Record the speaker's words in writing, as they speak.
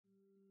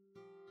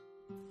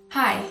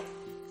Hi,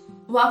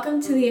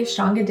 welcome to the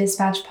Ashtanga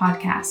Dispatch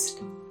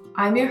podcast.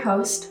 I'm your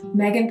host,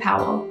 Megan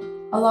Powell,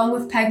 along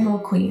with Peg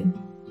Mulqueen.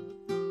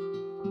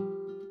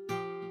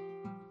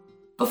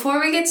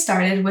 Before we get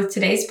started with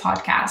today's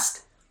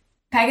podcast,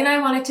 Peg and I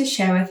wanted to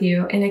share with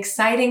you an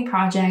exciting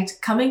project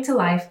coming to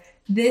life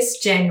this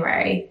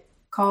January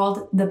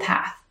called The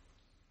Path,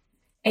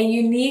 a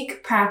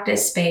unique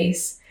practice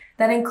space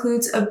that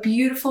includes a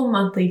beautiful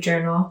monthly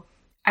journal,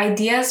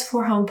 ideas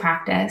for home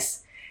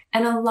practice,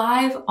 and a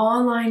live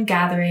online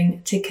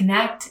gathering to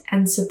connect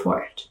and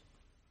support.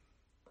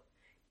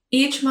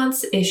 Each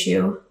month's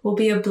issue will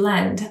be a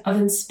blend of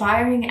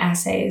inspiring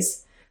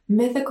essays,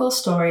 mythical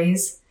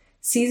stories,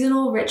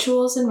 seasonal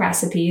rituals and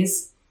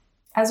recipes,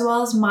 as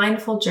well as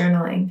mindful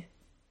journaling.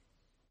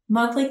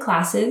 Monthly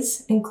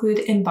classes include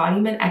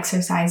embodiment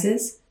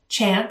exercises,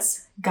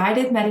 chants,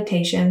 guided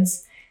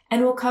meditations,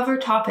 and will cover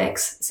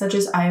topics such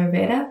as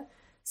Ayurveda,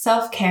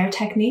 self-care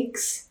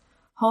techniques,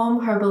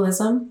 home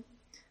herbalism,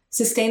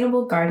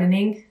 sustainable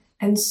gardening,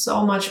 and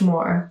so much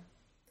more.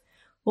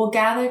 We'll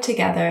gather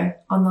together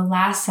on the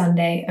last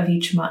Sunday of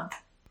each month.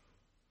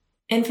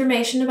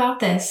 Information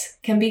about this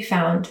can be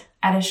found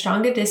at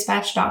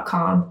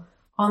ashtangadispatch.com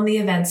on the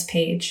events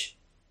page.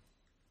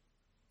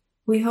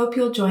 We hope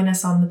you'll join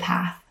us on the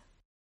path.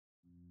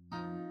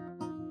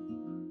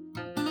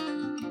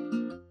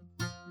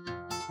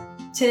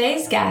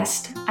 Today's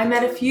guest I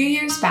met a few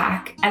years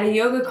back at a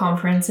yoga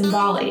conference in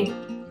Bali.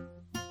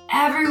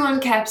 Everyone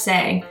kept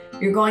saying,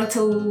 "You're going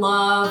to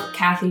love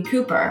Kathy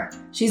Cooper.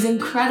 She's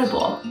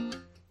incredible."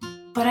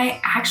 But I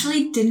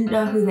actually didn't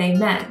know who they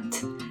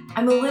meant.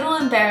 I'm a little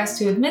embarrassed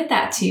to admit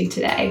that to you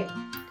today.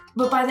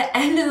 But by the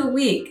end of the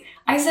week,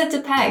 I said to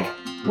Peg,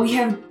 we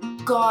have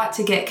got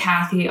to get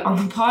Kathy on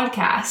the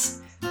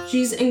podcast.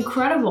 She's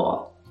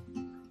incredible.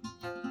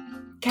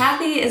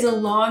 Kathy is a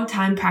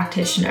longtime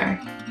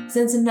practitioner,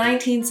 since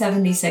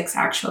 1976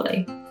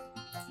 actually.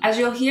 As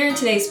you'll hear in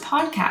today's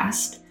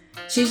podcast,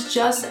 she's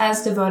just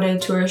as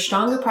devoted to her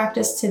Ashtanga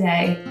practice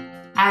today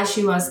as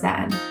she was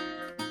then.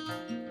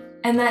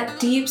 And that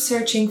deep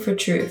searching for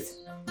truth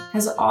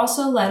has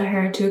also led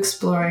her to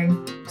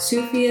exploring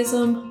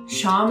Sufism,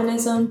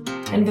 shamanism,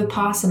 and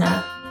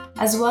Vipassana,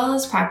 as well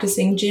as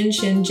practicing Jin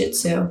Shin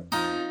Jitsu,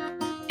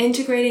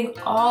 integrating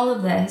all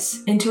of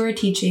this into her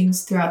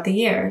teachings throughout the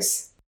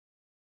years.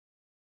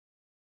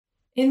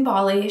 In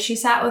Bali, she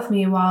sat with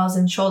me while I was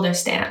in shoulder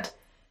stand,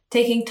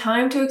 taking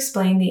time to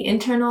explain the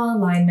internal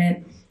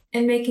alignment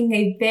and making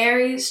a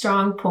very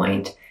strong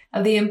point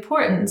of the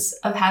importance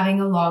of having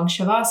a long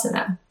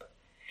Shavasana.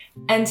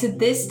 And to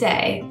this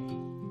day,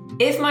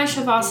 if my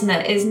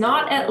Shavasana is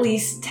not at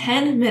least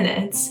 10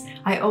 minutes,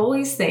 I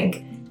always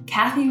think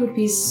Kathy would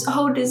be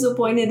so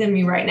disappointed in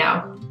me right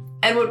now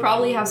and would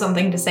probably have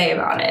something to say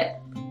about it.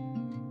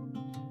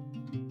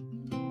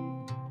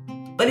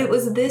 But it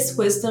was this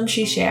wisdom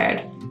she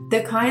shared,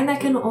 the kind that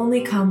can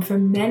only come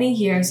from many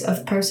years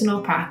of personal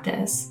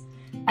practice,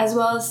 as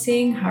well as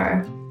seeing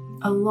her,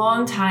 a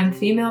longtime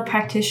female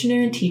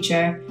practitioner and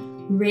teacher,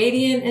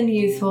 radiant and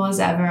youthful as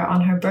ever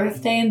on her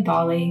birthday in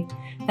Bali,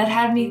 that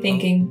had me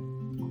thinking,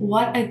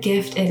 what a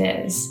gift it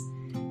is,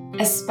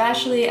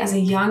 especially as a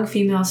young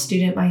female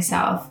student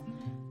myself,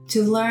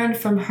 to learn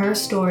from her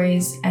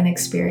stories and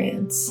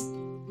experience.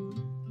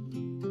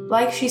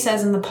 Like she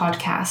says in the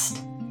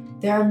podcast,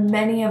 there are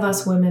many of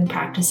us women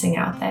practicing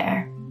out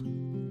there.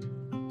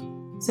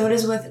 So it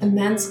is with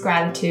immense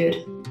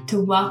gratitude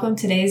to welcome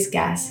today's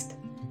guest,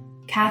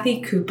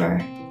 Kathy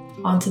Cooper,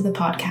 onto the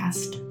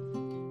podcast.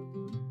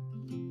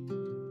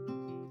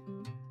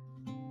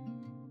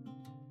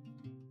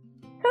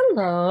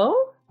 Hello.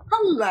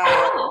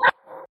 Hello.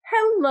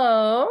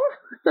 Hello.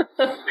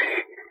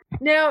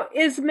 Now,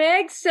 is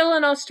Meg still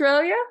in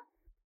Australia?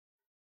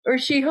 Or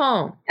is she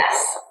home?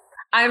 Yes,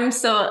 I'm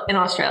still in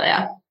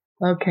Australia.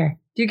 Okay.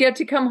 Do you get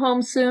to come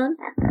home soon?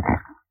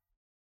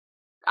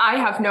 I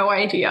have no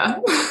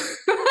idea.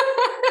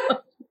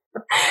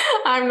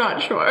 I'm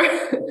not sure.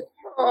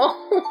 Oh.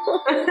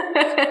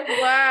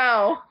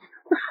 Wow.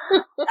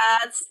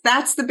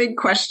 That's the big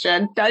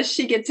question. Does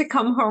she get to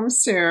come home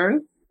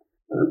soon?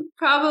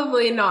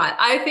 Probably not.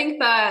 I think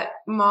that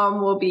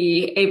Mom will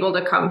be able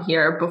to come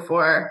here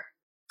before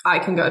I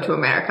can go to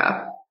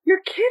America.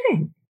 You're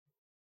kidding.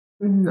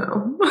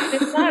 No.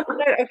 It's not.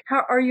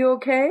 Are you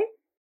okay?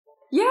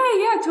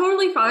 Yeah,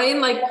 totally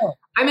fine. Like,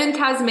 I'm in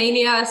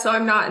Tasmania, so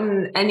I'm not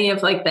in any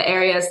of like the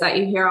areas that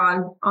you hear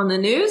on the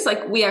news.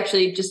 Like, we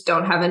actually just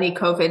don't have any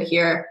COVID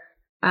here.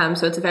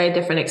 So it's a very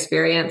different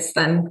experience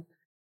than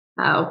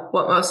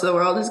what most of the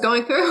world is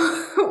going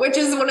through, which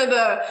is one of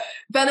the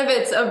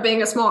benefits of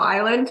being a small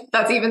island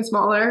that's even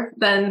smaller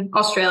than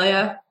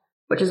Australia,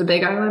 which is a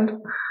big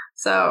island.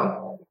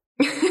 So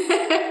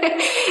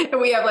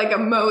we have like a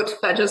moat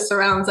that just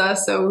surrounds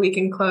us, so we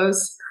can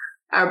close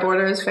our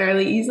borders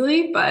fairly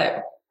easily,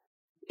 but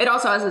it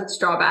also has its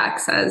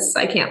drawbacks, as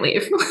I can't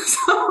leave.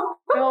 So.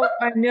 Oh,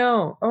 I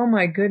know. Oh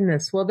my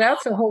goodness. Well,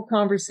 that's a whole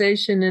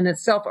conversation in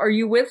itself. Are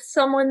you with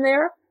someone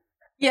there?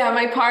 Yeah,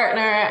 my partner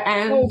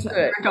and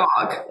our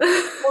dog.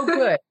 Oh,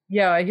 good.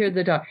 Yeah, I hear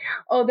the dog.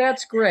 Oh,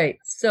 that's great.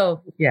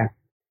 So, yeah.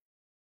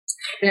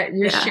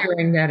 You're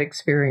sharing that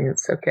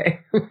experience. Okay.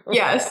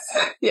 Yes.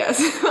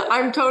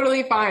 I'm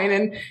totally fine.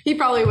 And he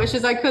probably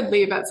wishes I could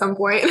leave at some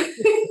point.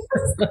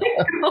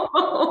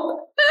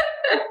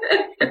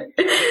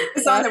 I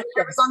was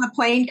on the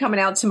plane coming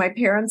out to my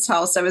parents'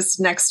 house. I was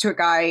next to a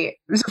guy. It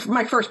was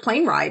my first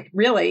plane ride,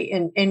 really,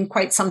 in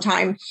quite some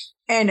time.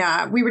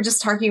 And we were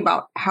just talking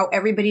about how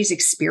everybody's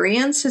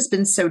experience has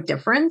been so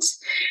different.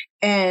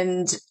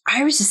 And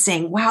I was just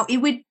saying, wow, it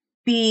would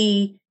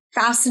be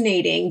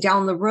fascinating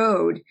down the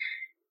road.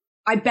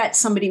 I bet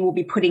somebody will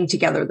be putting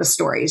together the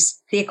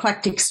stories, the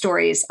eclectic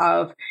stories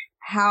of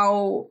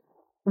how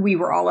we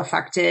were all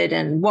affected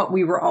and what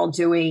we were all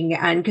doing.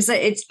 And because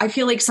I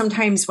feel like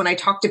sometimes when I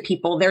talk to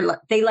people,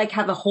 they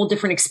have a whole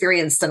different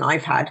experience than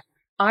I've had.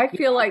 I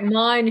feel like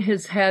mine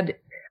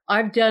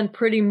I've done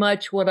pretty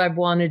much what I've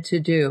wanted to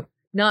do,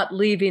 not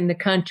leaving the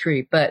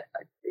country, but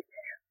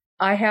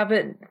I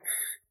haven't,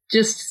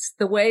 just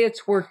the way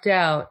it's worked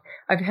out.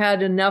 I've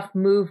had enough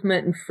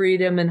movement and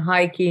freedom and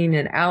hiking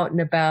and out and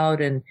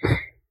about, and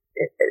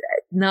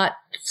not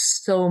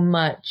so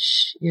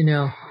much,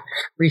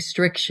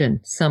 restriction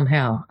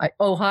somehow.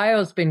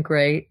 Ohio's been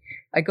great.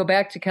 I go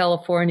back to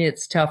California.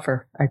 It's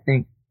tougher, I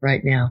think,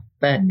 right now,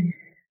 but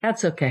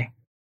that's okay.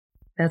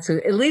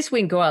 At least we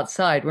can go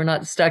outside. We're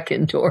not stuck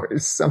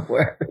indoors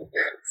somewhere.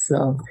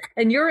 So,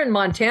 and you're in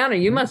Montana.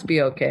 You must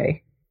be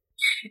okay.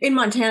 In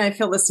Montana, I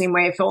feel the same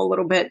way. I feel a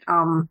little bit,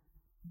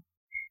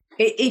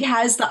 it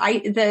has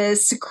the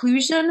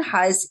seclusion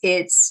has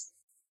its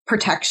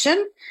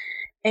protection,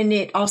 and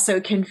it also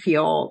can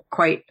feel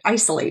quite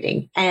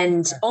isolating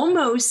and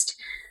almost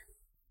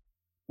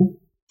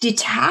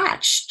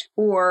detached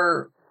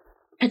or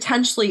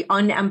potentially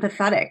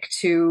unempathetic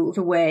to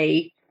the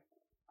way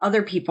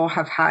other people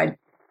have had,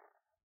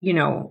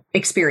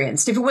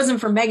 experienced. If it wasn't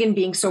for Megan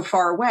being so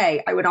far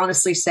away, I would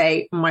honestly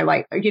say my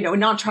life,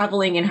 not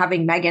traveling and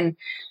having Megan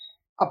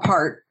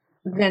apart,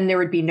 then there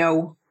would be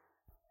no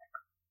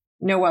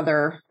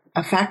other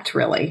effect,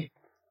 really.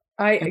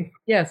 In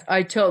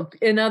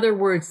other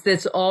words,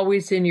 that's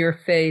always in your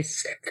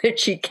face that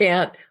she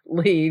can't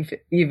leave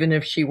even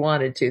if she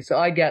wanted to. So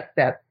I get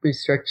that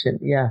restriction.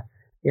 Yeah.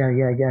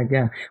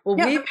 Well,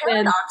 the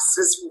paradox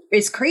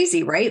is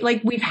crazy, right?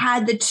 Like, we've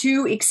had the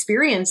two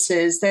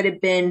experiences that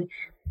have been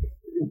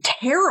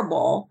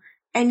terrible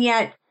and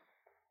yet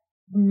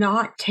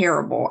not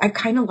terrible. I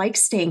kind of like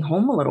staying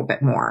home a little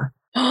bit more.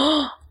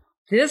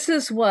 This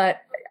is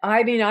what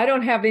I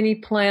don't have any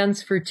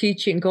plans for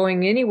teaching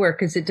going anywhere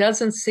because it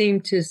doesn't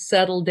seem to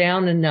settle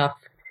down enough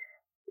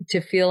to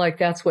feel like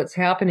that's what's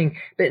happening.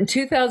 But in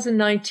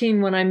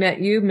 2019, when I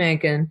met you,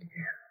 Megan,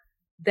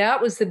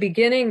 that was the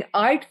beginning.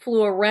 I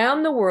flew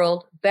around the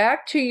world,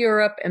 back to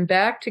Europe and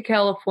back to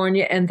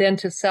California and then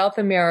to South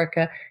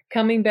America,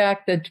 coming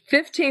back the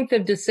 15th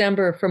of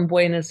December from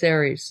Buenos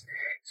Aires.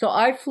 So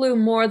I flew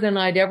more than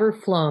I'd ever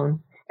flown.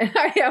 And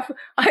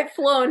I've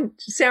flown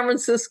San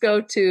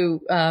Francisco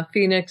to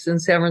Phoenix and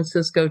San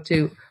Francisco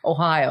to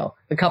Ohio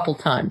a couple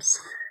times.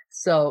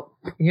 So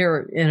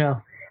here,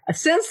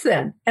 since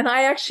then, and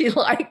I actually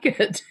like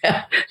it,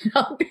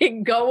 not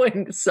being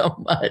going so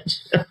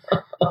much.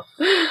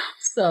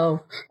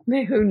 So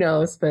who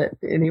knows? But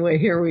anyway,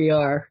 here we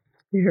are.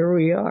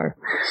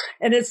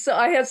 And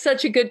I had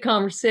such a good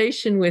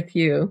conversation with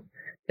you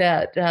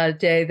that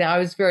day that I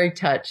was very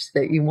touched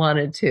that you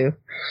wanted to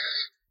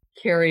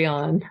carry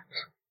on.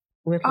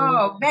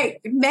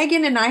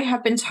 Megan and I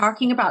have been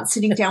talking about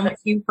sitting down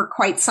with you for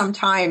quite some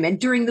time. And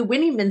during the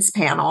Winnemans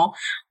panel,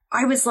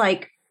 I was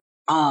like,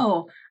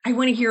 oh, I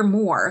want to hear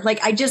more.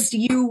 Like,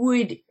 you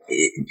would,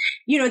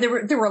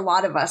 there were a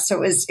lot of us.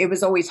 So it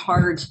was always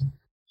hard.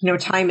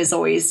 Time is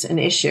always an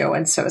issue.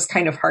 And so it's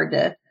kind of hard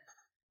to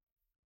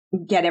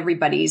get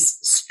everybody's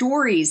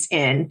stories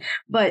in.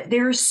 But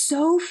there's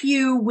so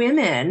few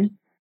women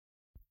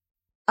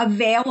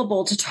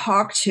available to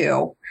talk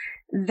to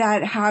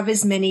that have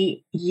as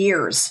many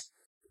years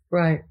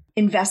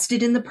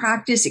invested in the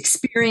practice,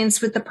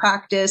 experience with the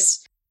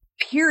practice,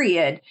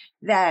 period,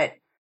 that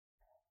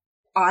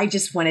I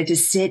just wanted to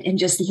sit and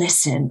just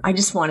listen. I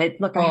just wanted,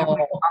 I have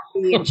my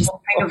coffee and just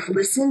kind of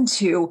listen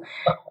to,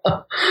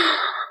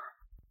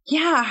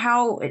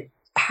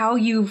 how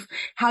you've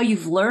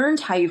learned,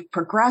 how you've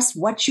progressed,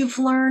 what you've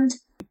learned.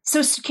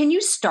 So can you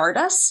start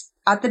us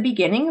at the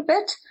beginning a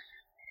bit?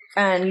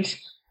 And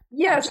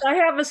yes, I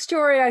have a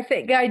story. I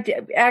think I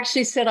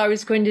actually said I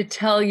was going to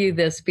tell you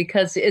this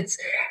because it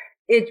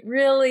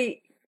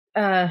really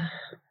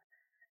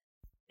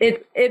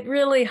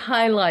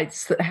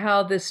highlights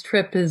how this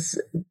trip has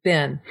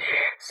been.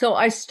 So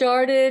I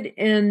started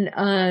in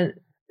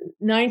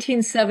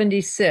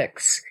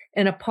 1976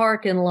 in a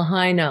park in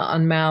Lahaina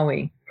on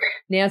Maui.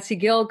 Nancy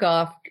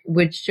Gilgoff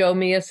would show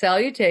me a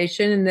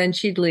salutation and then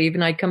she'd leave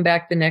and I'd come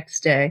back the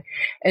next day.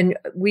 And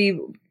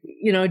we,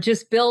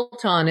 just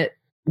built on it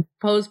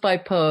pose by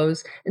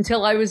pose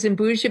until I was in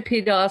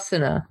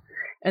Bhujapetasana.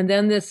 And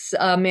then this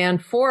man,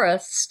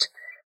 Forrest,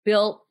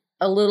 built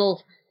a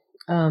little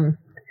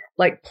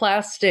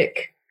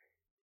plastic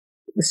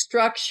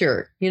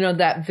structure,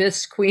 that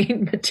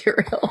visqueen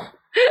material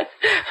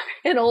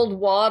and old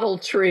wattle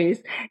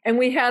trees. And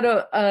we had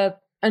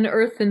an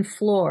earthen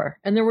floor,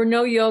 and there were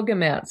no yoga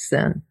mats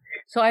then.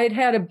 So I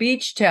had a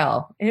beach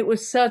towel. It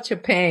was such a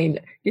pain,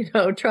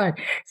 trying.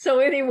 So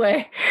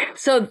anyway,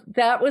 so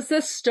that was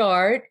the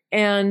start.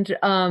 And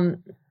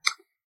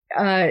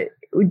I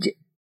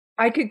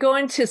could go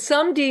into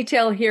some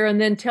detail here and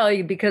then tell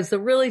you, because the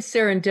really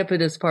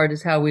serendipitous part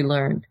is how we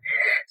learned.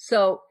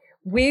 So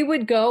we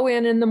would go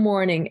in the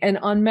morning, and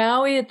on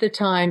Maui at the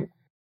time,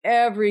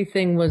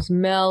 everything was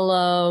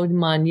mellow,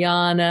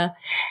 manana.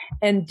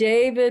 And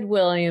David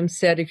Williams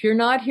said, if you're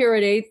not here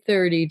at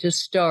 8:30 to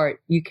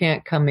start, you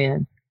can't come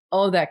in.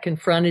 Oh, that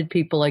confronted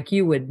people like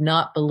you would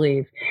not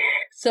believe.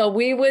 So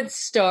we would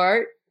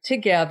start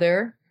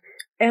together.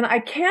 And I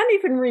can't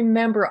even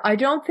remember. I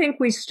don't think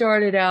we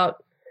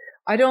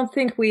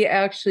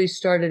actually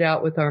started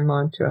out with our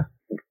mantra.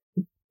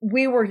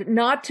 We were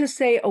not to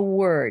say a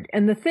word.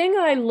 And the thing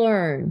I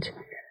learned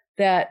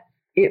that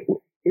it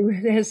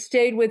has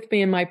stayed with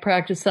me in my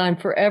practice, I'm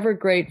forever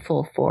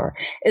grateful for,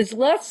 is,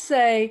 let's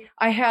say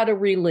I had a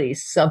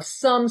release of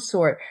some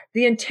sort.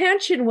 The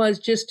intention was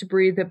just to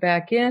breathe it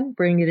back in,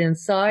 bring it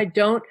inside.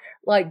 Don't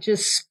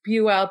just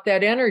spew out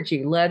that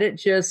energy. Let it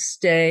just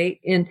stay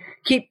in.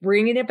 Keep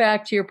bringing it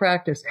back to your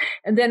practice.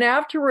 And then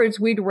afterwards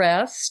we'd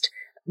rest.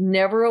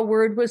 Never a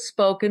word was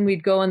spoken.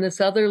 We'd go in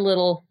this other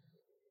little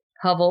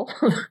hovel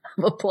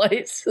of a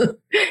place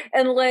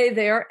and lay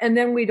there. And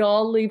then we'd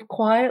all leave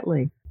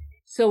quietly.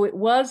 So it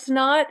was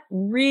not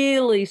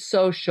really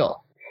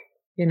social,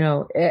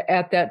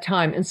 at that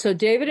time. And so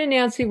David and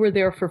Nancy were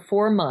there for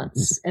 4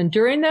 months. And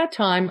during that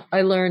time,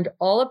 I learned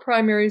all of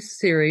primary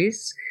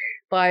series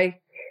and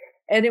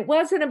it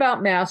wasn't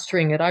about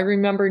mastering it. I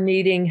remember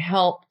needing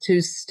help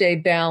to stay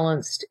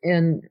balanced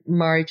in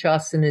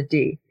Marichyasana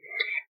D.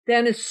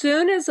 Then as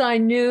soon as I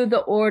knew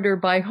the order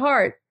by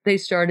heart, they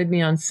started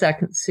me on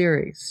second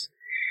series.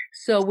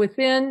 So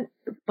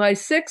by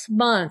 6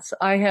 months,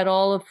 I had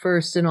all of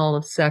first and all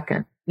of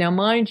second. Now,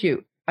 mind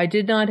you, I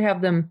did not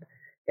have them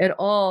at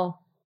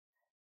all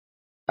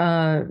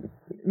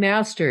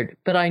mastered,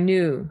 but I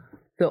knew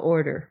the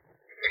order.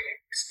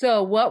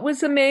 So what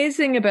was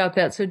amazing about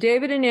that? So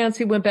David and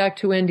Nancy went back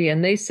to India,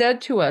 and they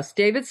said to us,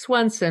 David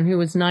Swenson, who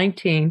was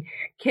 19,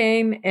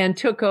 came and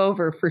took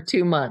over for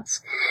 2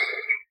 months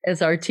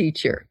as our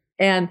teacher.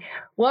 And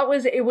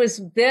it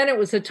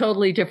was a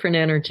totally different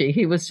energy.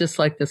 He was just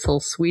like this whole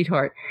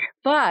sweetheart.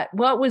 But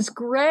what was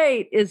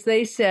great is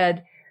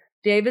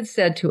David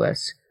said to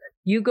us,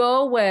 you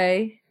go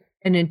away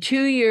and in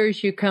 2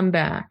 years you come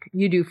back.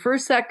 You do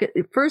first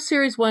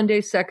series one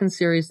day, second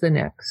series the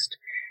next.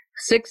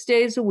 6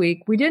 days a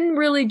week. We didn't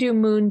really do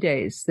moon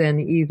days then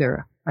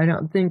either. I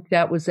don't think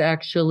that was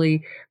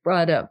actually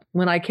brought up.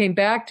 When I came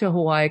back to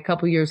Hawaii a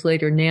couple years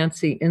later,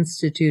 Nancy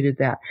instituted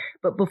that.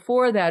 But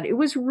before that, it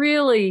was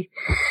really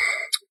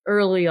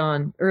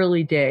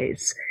early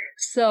days.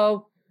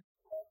 So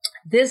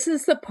this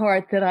is the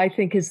part that I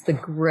think is the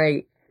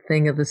great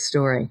thing of the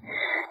story.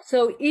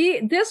 So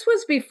this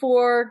was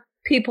before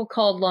people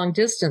called long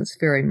distance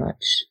very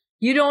much.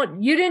 You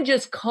didn't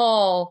just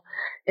call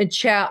and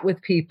chat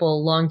with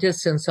people long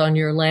distance on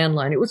your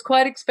landline. It was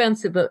quite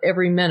expensive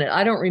every minute.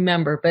 I don't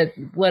remember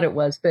what it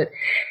was,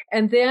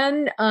 and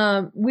then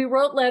we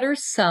wrote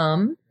letters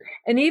some.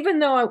 And even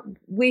though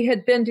we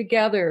had been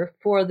together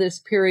for this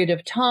period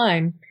of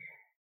time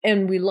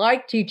and we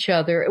liked each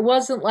other, it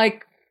wasn't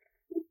like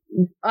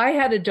I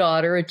had a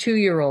daughter, a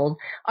 2-year-old.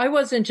 I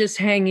wasn't just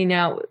hanging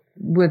out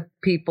with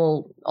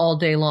people all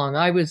day long.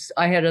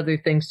 I had other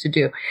things to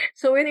do.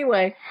 So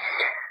anyway,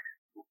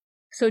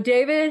 so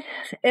David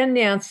and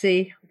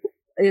Nancy,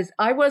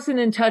 I wasn't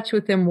in touch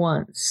with them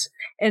once.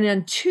 And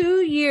in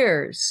 2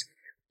 years,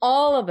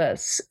 all of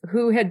us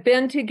who had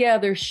been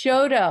together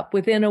showed up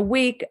within a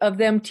week of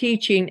them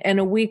teaching and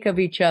a week of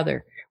each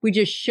other. We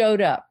just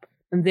showed up,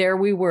 and there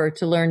we were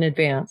to learn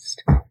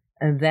advanced.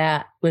 And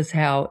that was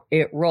how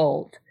it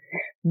rolled.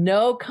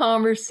 No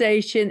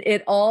conversation.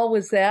 It all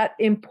was that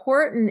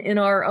important in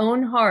our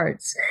own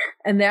hearts.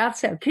 And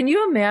that's how. Can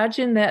you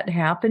imagine that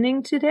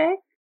happening today?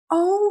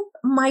 Oh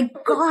my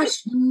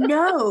gosh,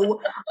 no.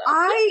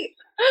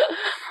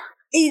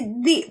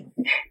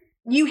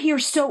 You hear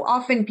so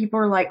often people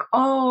are like,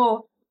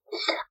 oh,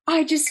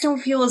 I just don't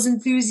feel as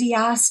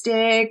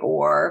enthusiastic,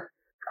 or,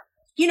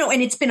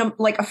 and it's been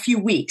like a few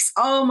weeks.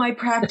 Oh, my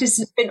practice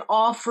has been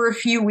off for a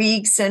few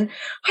weeks and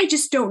I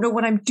just don't know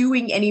what I'm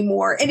doing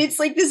anymore. And it's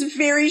like this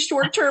very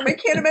short term. I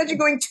can't imagine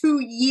going 2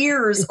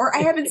 years, or I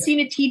haven't seen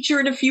a teacher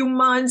in a few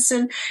months.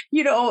 And,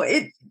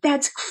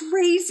 that's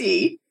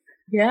crazy.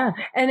 Yeah.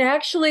 And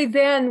actually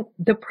then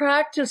the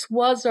practice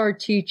was our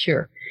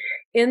teacher,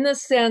 in the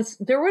sense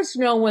there was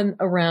no one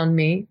around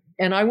me.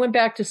 And I went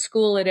back to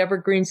school at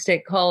Evergreen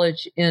State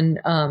College in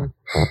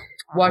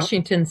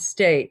Washington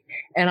State.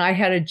 And I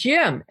had a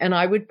gym, and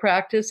I would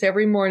practice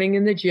every morning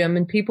in the gym,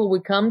 and people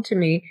would come to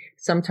me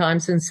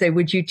sometimes and say,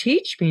 would you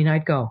teach me? And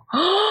I'd go,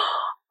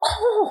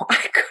 oh,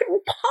 I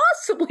couldn't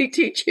possibly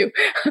teach you.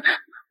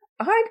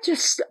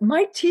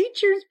 my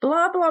teachers,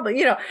 blah, blah,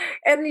 blah,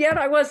 and yet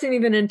I wasn't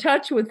even in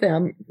touch with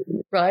them.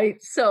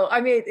 Right. So, I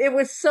mean, it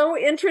was so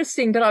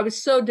interesting, but I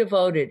was so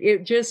devoted.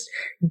 It just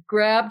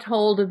grabbed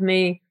hold of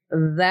me.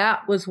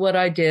 That was what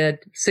I did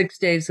 6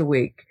 days a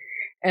week.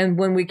 And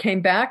when we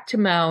came back to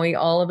Maui,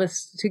 all of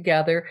us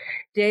together,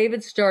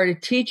 David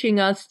started teaching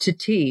us to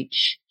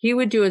teach. He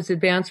would do his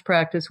advanced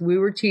practice. We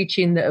were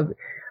teaching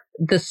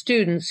the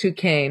students who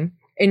came,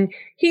 and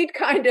he'd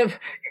kind of,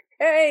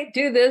 hey,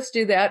 do this,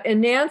 do that.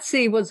 And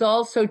Nancy was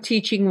also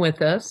teaching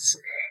with us,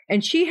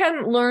 and she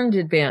hadn't learned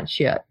advanced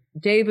yet.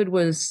 David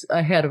was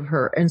ahead of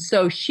her. And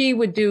so she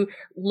would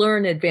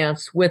learn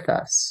advanced with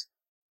us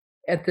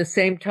at the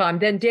same time.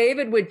 Then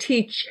David would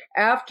teach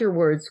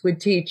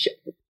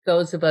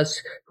those of us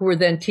who were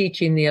then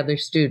teaching the other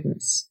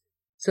students.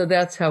 So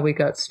that's how we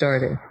got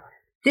started.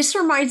 This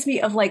reminds me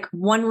of like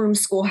one-room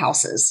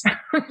schoolhouses. You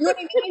know what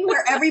I mean?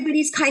 Where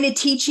everybody's kind of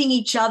teaching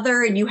each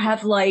other, and you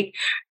have like,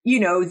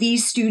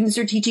 these students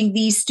are teaching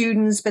these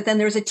students, but then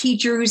there's a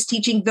teacher who's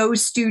teaching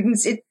those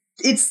students.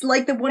 It's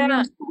like the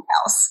one-room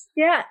schoolhouse.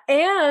 Yeah,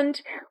 and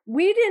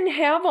we didn't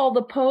have all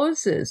the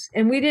poses,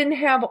 and we didn't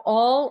have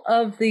all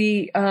of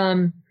the,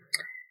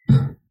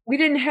 we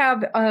didn't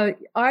have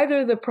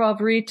either the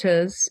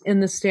pravritas in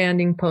the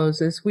standing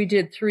poses. We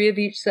did 3 of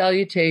each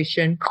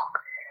salutation.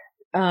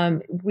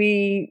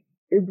 We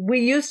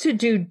used to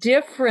do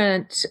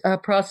different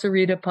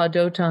Prasarita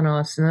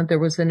Padottanasana. There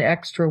was an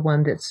extra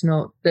one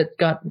that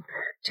got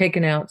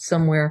taken out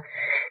somewhere.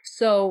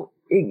 So,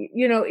 I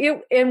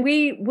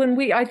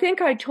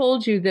think I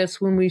told you this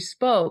when we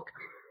spoke,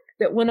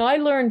 that when I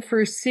learned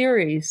first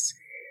series,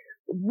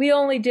 we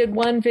only did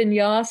one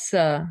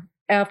vinyasa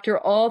after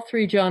all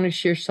 3 Janu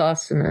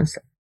Shirsasanas,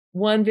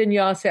 one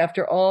vinyasa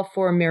after all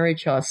 4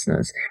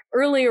 Marichasanas.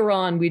 Earlier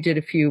on, we did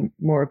a few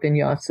more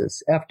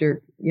vinyasas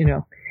after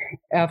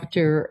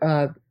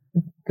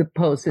the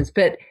poses,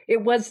 but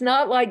it was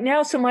not like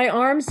now. So my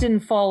arms didn't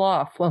fall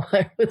off while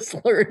I was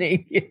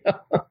learning.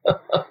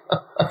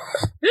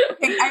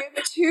 I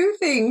have 2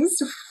 things.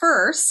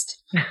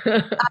 First,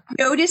 I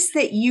noticed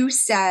that you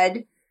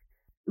said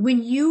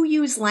when you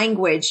use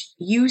language,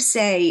 you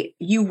say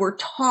you were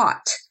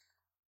taught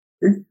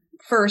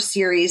first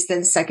series,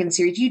 then second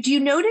series. Do you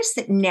notice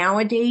that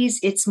nowadays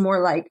it's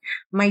more like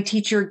my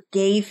teacher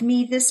gave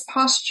me this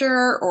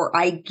posture, or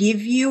I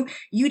give you?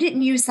 You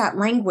didn't use that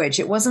language.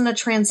 It wasn't a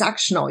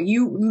transactional.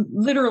 You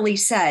literally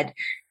said,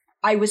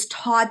 I was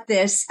taught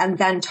this and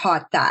then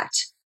taught that.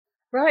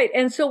 Right.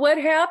 And so what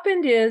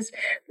happened is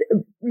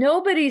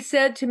nobody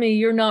said to me,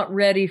 you're not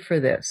ready for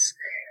this.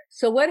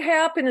 So what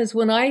happened is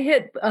when I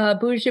hit when I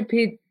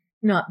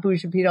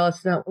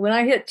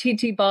hit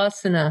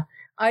Titibhasana,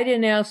 I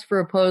didn't ask for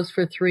a pose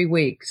for 3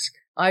 weeks.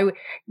 I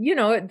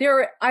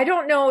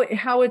don't know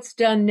how it's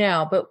done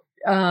now, but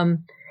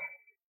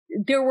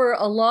there were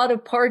a lot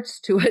of parts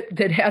to it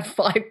that had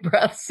 5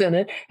 breaths in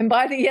it. And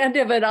by the end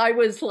of it, I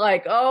was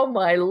like, oh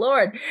my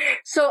Lord.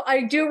 So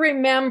I do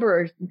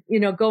remember,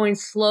 going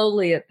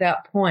slowly at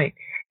that point.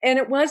 And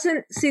it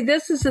wasn't,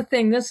 this is the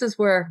thing. This is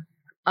where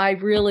I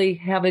really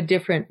have a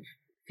different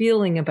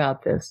feeling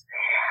about this.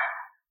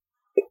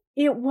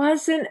 It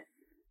wasn't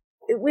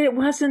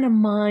a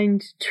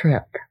mind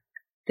trip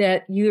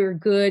that you're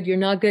good, you're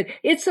not good.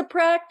 It's a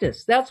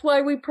practice. That's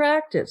why we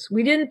practice.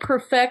 We didn't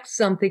perfect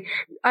something.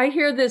 I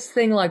hear this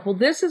thing like, well,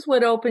 this is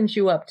what opens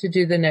you up to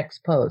do the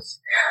next pose.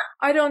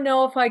 I don't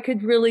know if I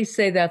could really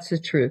say that's the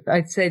truth.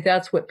 I'd say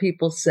that's what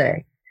people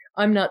say.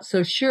 I'm not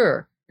so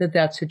sure that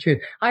that's the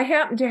truth. I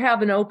happen to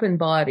have an open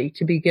body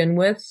to begin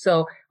with,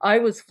 so I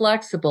was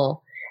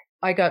flexible.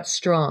 I got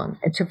strong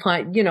to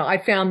find, I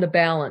found the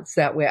balance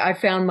that way. I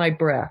found my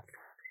breath.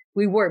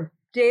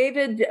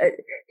 David,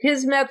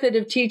 his method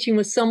of teaching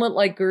was somewhat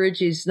like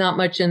Guruji's, not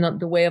much in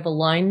the way of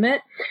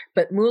alignment,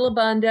 but Mula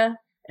Bandha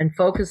and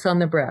focus on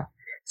the breath.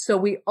 So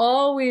we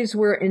always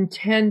were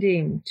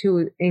intending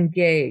to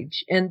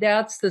engage, and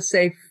that's the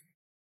safe,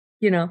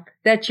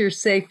 that's your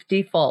safe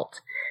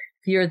default.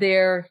 You're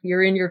there,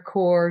 you're in your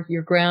core,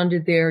 you're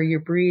grounded there,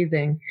 you're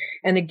breathing.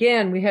 And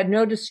again, we had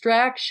no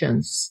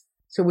distractions.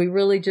 So we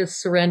really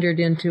just surrendered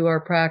into our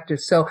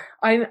practice. So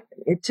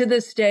to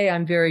this day,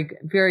 I'm very,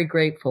 very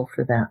grateful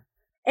for that.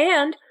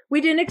 And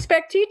we didn't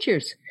expect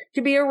teachers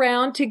to be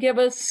around to give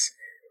us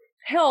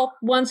help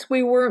once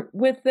we weren't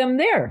with them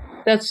there.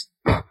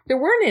 There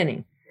weren't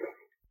any,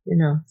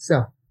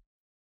 so.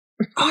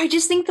 I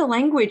just think the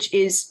language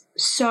is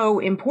so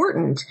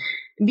important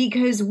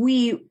because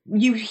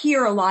you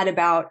hear a lot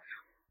about,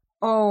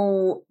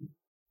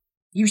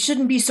 you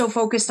shouldn't be so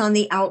focused on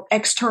the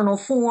external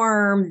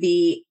form,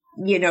 the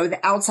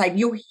outside.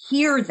 You'll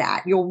hear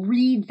that. You'll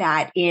read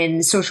that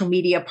in social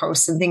media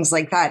posts and things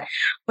like that.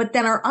 But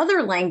then our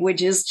other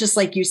languages, just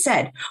like you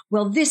said,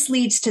 well, this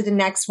leads to the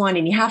next one,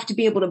 and you have to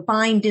be able to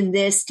bind in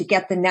this to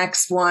get the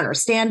next one, or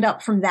stand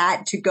up from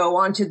that to go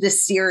on to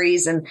this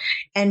series. And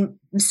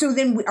so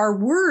then our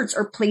words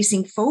are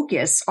placing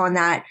focus on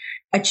that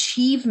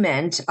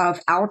achievement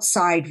of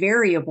outside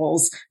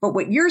variables. But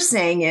what you're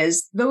saying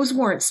is those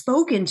weren't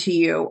spoken to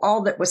you.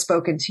 All that was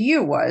spoken to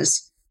you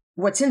was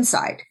what's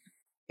inside.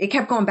 it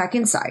kept going back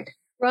inside.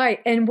 Right.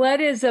 And what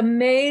is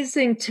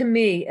amazing to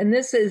me, and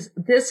this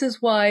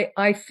is why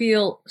I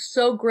feel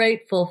so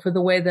grateful for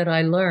the way that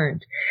I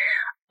learned.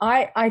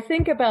 I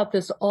think about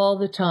this all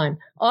the time.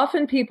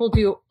 Often people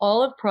do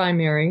all of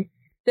primary,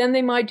 then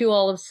they might do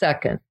all of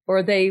second,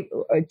 or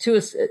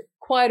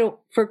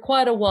for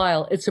quite a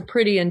while. It's a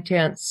pretty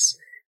intense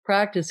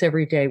practice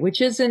every day,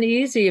 which isn't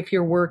easy if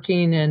you're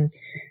working and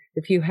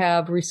if you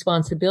have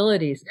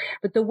responsibilities.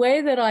 But the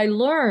way that I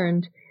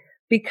learned,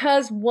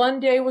 because one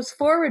day was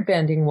forward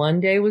bending, one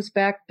day was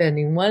back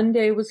bending, one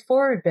day was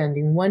forward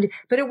bending,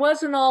 but it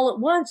wasn't all at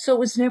once, so it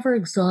was never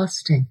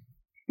exhausting.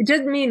 It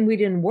didn't mean we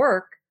didn't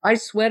work. I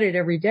sweated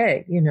every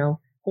day,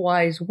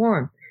 Hawaii's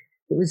warm.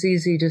 It was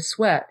easy to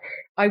sweat.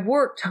 I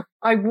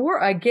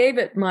gave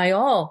it my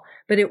all,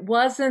 but it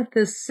wasn't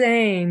the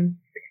same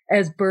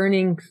as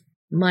burning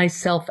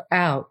myself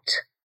out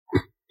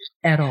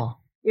at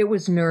all. It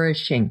was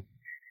nourishing.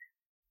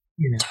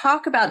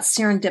 Talk about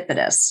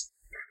serendipitous.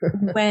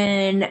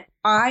 When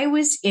I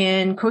was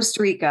in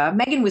Costa Rica,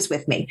 Megan was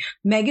with me.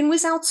 Megan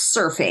was out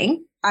surfing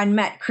and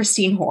met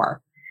Christine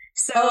Hoare.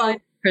 So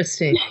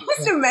Christine.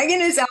 So Megan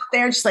is out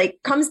there and she's like,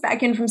 comes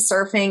back in from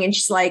surfing and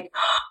she's like,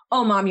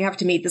 oh, Mom, you have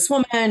to meet this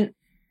woman,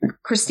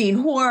 Christine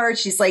Hoare.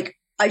 She's like,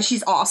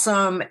 she's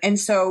awesome. And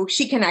so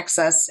she connects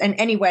us. And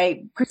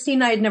anyway, Christine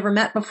and I had never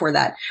met before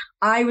that.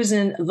 I was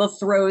in the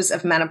throes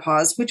of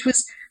menopause, which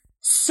was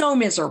so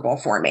miserable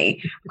for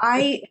me.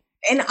 I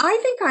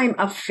think I'm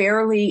a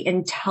fairly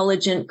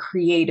intelligent,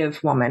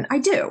 creative woman. I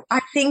do.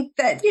 I think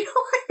that,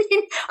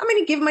 I'm going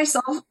to give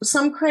myself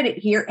some credit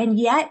here. And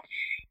yet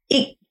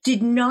it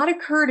did not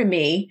occur to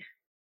me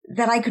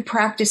that I could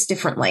practice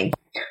differently.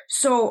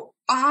 So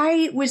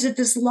I was at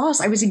this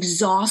loss. I was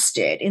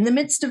exhausted in the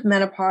midst of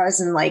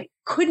menopause and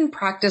couldn't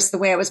practice the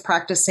way I was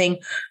practicing,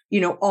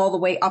 all the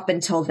way up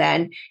until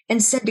then,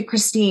 and said to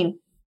Christine,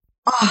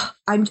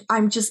 I'm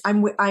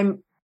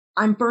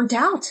burnt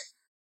out.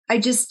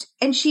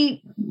 And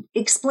she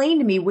explained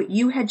to me what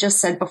you had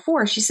just said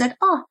before. She said,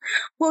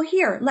 well,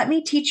 here, let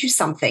me teach you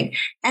something.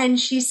 And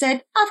she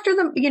said, after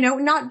the,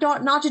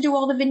 not to do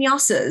all the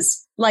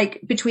vinyasas,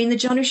 between the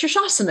Janu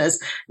Shirsasanas,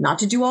 not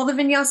to do all the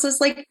vinyasas,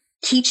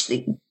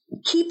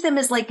 keep them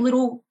as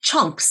little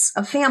chunks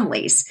of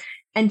families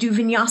and do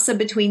vinyasa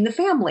between the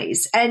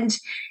families. And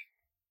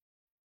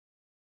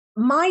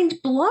mind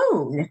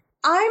blown.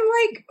 I'm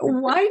like,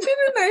 why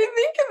didn't I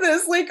think of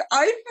this?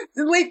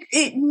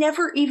 It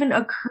never even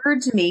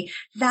occurred to me.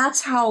 That's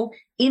how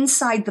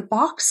inside the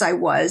box I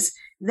was,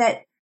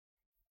 that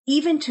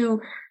even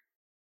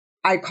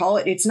I call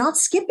it, it's not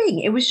skipping.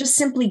 It was just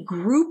simply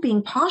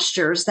grouping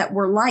postures that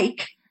were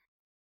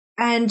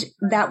and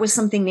that was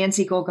something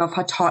Nancy Golgoff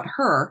had taught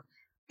her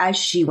as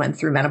she went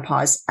through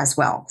menopause as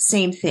well.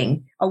 Same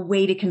thing, a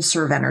way to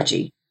conserve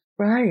energy.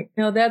 Right.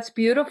 No, that's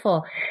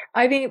beautiful.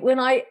 I mean, when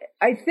I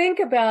think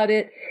about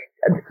it,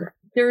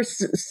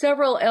 there's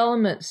several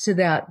elements to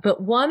that,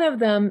 but one of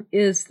them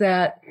is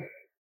that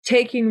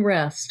taking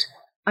rest.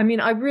 I mean,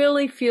 I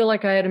really feel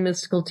like I had a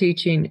mystical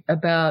teaching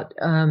about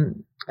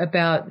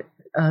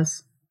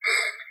us.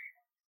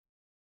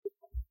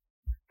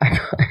 I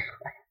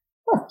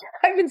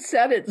haven't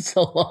said it in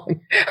so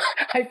long.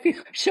 I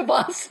feel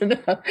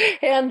Shavasana,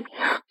 and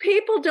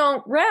people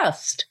don't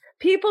rest.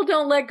 People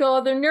don't let go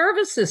of their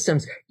nervous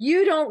systems.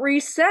 You don't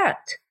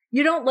reset.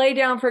 You don't lay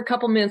down for a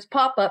couple minutes,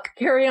 pop up,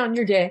 carry on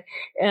your day,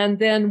 and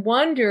then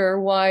wonder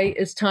why,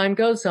 as time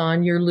goes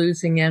on, you're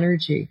losing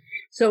energy.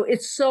 So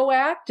it's so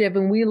active,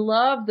 and we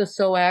love the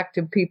so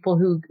active people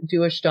who do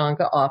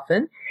Ashtanga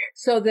often,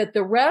 so that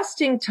the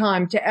resting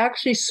time to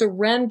actually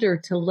surrender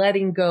to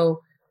letting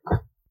go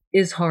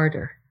is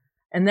harder.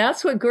 And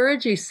that's what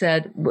Guruji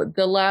said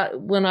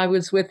when I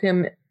was with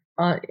him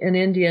in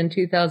India in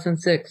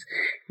 2006.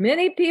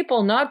 Many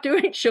people not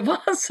doing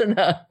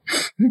Shavasana.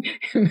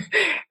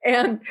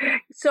 And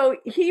so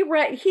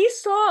he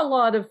saw a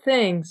lot of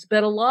things,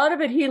 but a lot of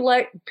it he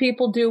let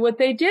people do what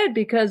they did,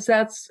 because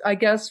I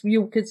guess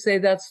you could say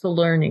that's the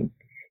learning.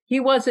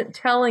 He wasn't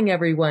telling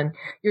everyone,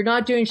 you're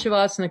not doing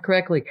Shavasana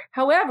correctly.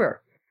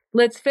 However,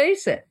 let's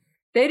face it,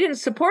 they didn't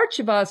support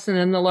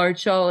Shavasana in the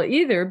large shala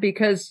either,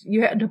 because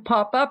you had to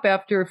pop up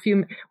after a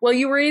few. Well,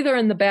 you were either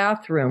in the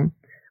bathroom,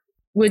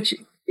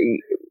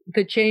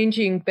 the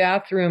changing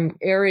bathroom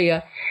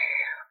area,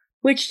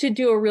 which to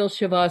do a real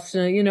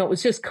Shavasana, it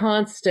was just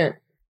constant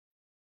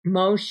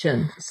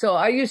motion. So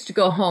I used to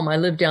go home. I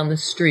lived down the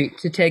street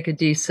to take a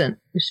decent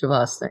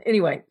Shavasana.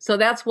 Anyway, so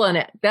that's one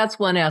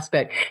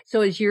aspect.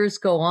 So as years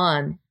go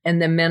on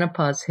and then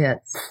menopause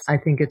hits, I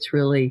think it's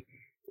really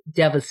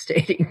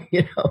devastating,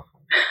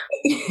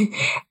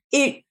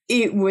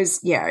 It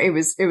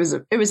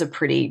was a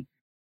pretty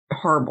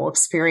horrible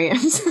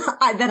experience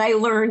that I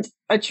learned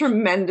a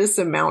tremendous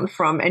amount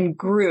from and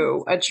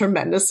grew a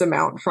tremendous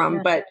amount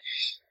from. Yeah.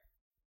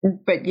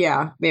 But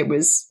yeah, it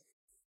was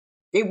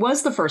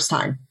the first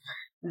time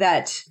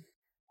that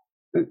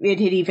it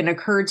had even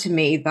occurred to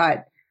me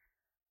that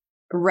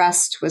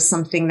rest was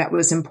something that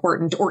was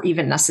important or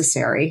even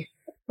necessary.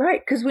 Right.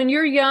 Because when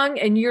you're young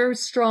and you're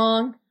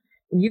strong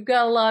and you've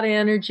got a lot of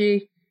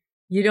energy,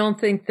 You don't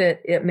think that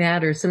it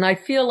matters. And I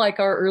feel like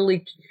our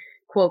early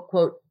quote,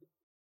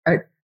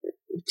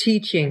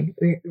 teaching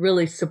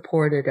really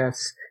supported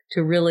us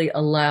to really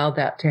allow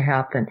that to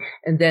happen.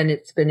 And then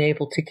it's been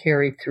able to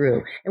carry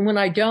through. And when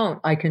I don't,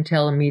 I can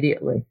tell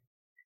immediately.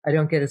 I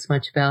don't get as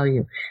much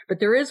value. But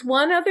there is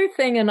one other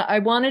thing, and I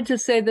wanted to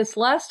say this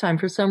last time.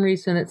 For some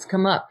reason, it's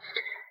come up.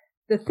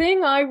 The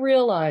thing I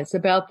realize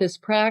about this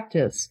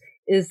practice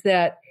is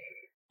that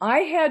I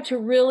had to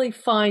really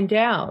find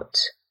out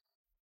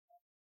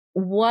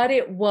what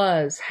it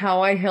was,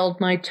 how I held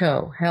my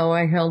toe, how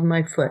I held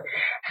my foot,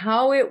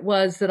 how it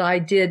was that I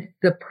did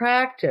the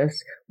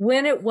practice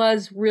when it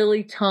was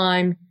really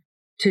time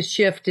to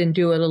shift and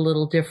do it a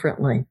little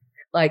differently.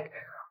 Like,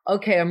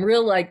 okay,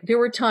 there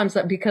were times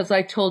that, because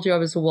I told you I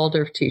was a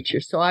Waldorf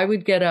teacher, so I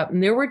would get up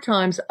and there were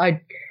times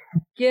I'd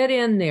get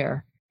in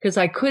there because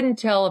I couldn't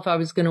tell if I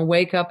was going to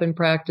wake up and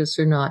practice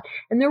or not.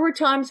 And there were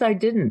times I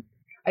didn't.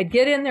 I'd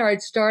get in there,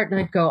 I'd start and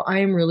I'd go, I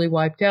am really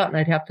wiped out, and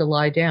I'd have to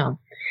lie down.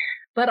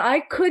 But I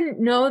couldn't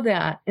know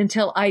that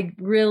until I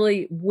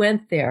really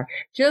went there.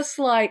 Just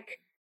like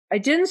I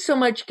didn't so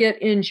much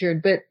get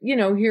injured, but,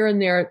 here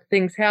and there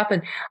things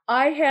happen.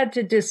 I had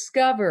to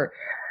discover,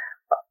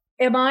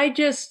 am I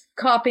just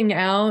copping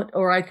out,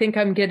 or I think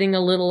I'm getting a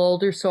little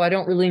older, so I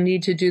don't really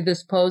need to do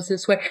this pose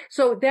this way.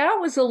 So that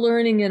was a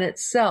learning in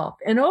itself.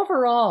 And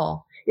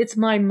overall, it's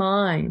my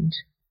mind.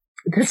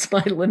 That's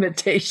my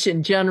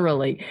limitation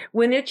generally.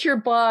 When it's your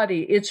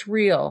body, it's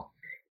real.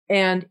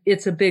 And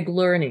it's a big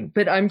learning.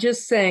 But I'm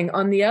just saying,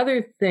 on the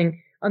other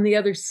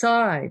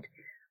side,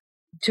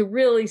 to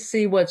really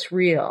see what's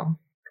real,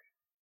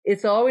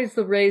 it's always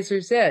the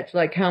razor's edge.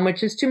 Like, how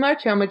much is too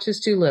much? How much is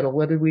too little?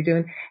 What are we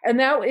doing?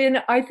 And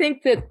I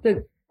think that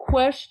the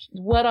question,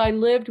 what I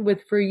lived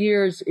with for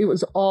years, it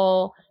was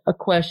all a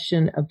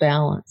question of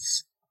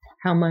balance.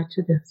 How much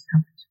of this? How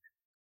much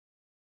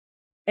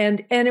of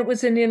that? And it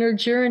was an inner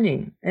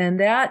journey. And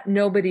that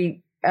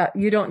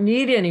you don't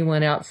need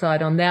anyone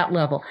outside on that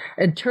level.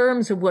 In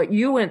terms of what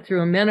you went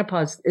through in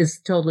menopause is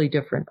totally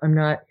different. I'm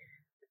not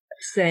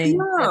saying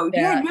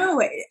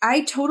No,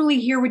 I totally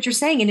hear what you're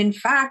saying. And in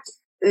fact,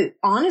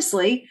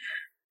 honestly,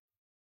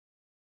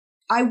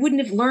 I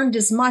wouldn't have learned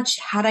as much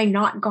had I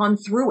not gone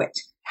through it.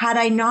 Had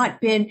I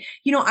not been,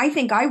 I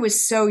think I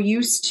was so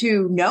used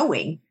to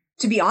knowing.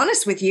 To be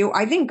honest with you,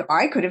 I think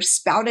I could have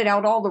spouted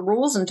out all the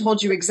rules and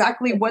told you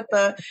exactly what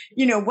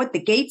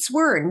the gates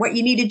were and what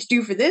you needed to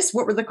do for this.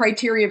 What were the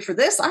criteria for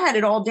this? I had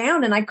it all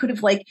down, and I could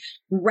have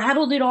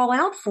rattled it all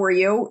out for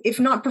you, if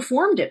not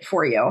performed it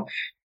for you.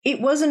 It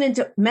wasn't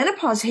until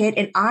menopause hit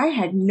and I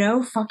had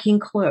no fucking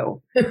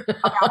clue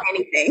about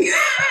anything.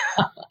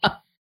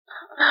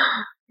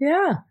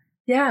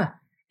 Yeah.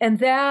 And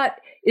that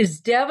is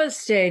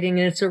devastating,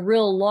 and it's a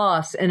real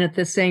loss. And at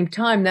the same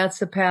time, that's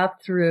the path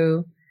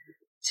through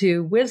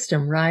to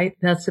wisdom, right?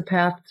 That's the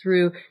path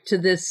through to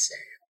this,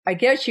 I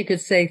guess you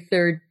could say,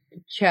 third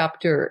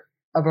chapter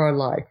of our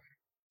life.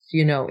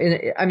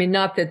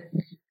 Not that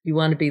you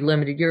want to be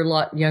limited. You're a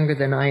lot younger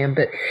than I am,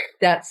 but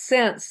that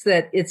sense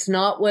that it's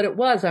not what it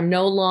was. I'm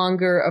no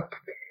longer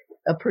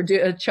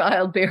a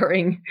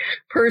childbearing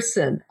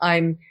person.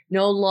 I'm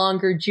no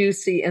longer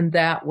juicy in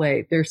that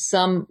way. There's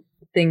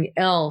something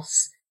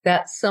else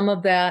that some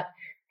of that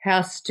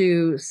has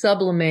to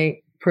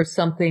sublimate for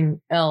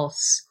something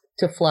else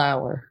to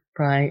flower,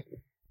 right?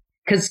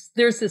 Because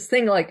there's this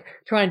thing like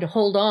trying to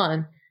hold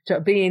on to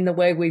being the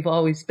way we've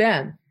always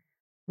been,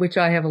 which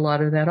I have a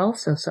lot of that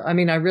also. So, I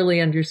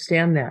really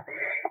understand that.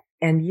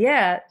 And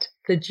yet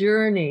the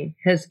journey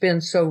has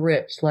been so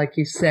rich, like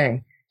you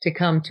say, to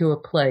come to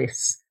a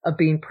place of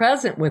being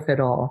present with it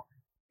all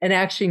and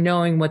actually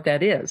knowing what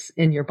that is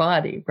in your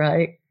body,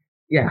 right?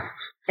 Yeah.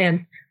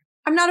 And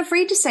I'm not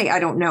afraid to say I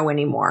don't know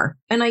anymore.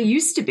 And I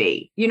used to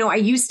be, I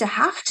used to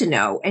have to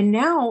know. And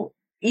now,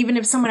 even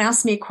if someone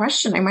asks me a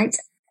question, I might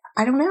say,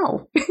 I don't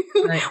know.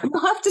 Right.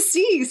 We'll have to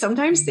see.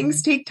 Sometimes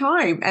things take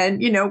time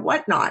and,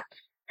 whatnot.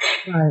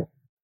 Right.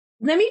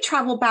 Let me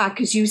travel back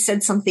because you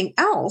said something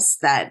else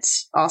that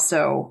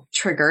also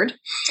triggered.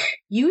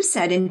 You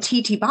said in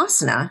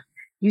Titibhasana,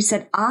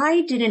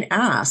 I didn't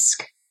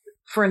ask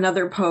for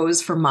another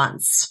pose for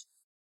months.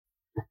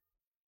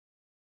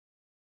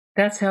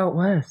 That's how it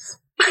was.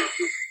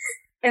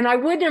 And I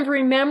wouldn't have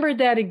remembered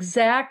that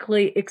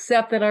exactly,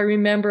 except that I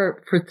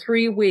remember for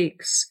 3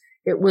 weeks,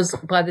 it was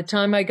by the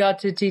time I got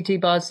to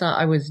Titibhasana,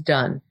 I was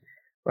done.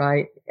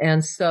 Right.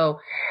 And so,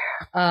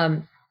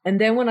 and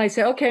then when I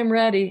say, okay, I'm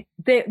ready,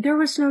 there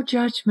was no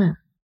judgment.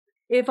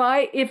 If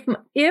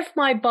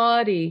my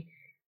body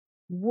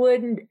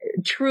wouldn't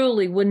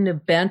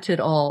have bent at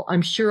all,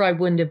 I'm sure I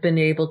wouldn't have been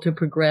able to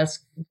progress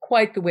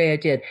quite the way I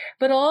did.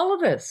 But all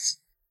of us,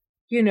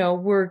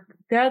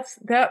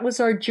 that was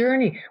our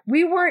journey.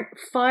 We weren't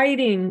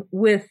fighting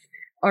with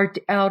our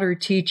outer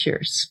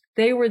teachers.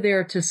 They were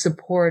there to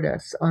support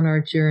us on our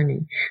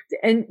journey.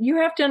 And you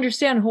have to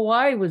understand,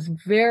 Hawaii was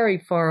very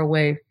far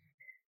away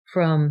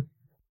from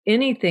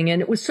anything.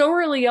 And it was so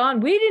early on,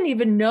 we didn't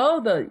even know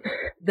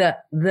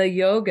the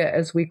yoga,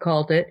 as we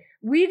called it.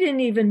 We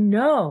didn't even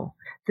know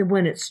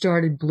when it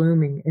started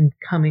blooming and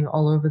coming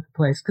all over the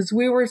place, because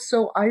we were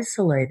so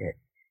isolated.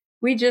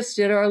 We just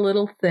did our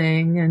little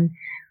thing, and,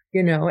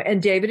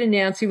 and David and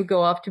Nancy would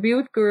go off to be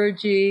with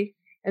Guruji.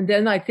 And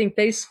then I think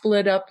they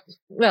split up.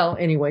 Well,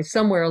 anyway,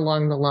 somewhere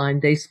along the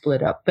line, they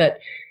split up.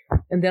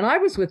 And then I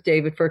was with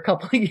David for a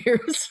couple of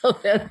years. So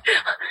then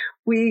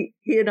he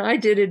and I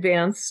did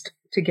advanced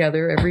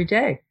together every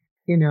day,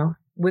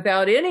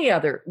 without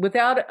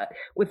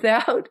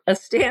a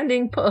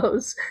standing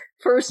pose,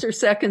 first or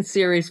second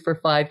series for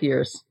 5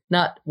 years,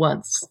 not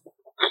once,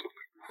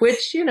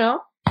 which,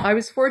 I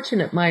was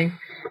fortunate.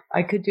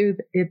 I could do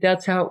it.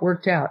 That's how it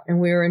worked out. And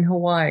we were in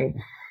Hawaii,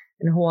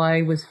 and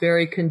Hawaii was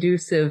very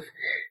conducive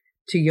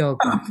to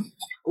yoga.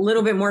 A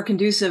little bit more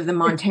conducive than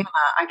Montana.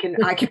 I can.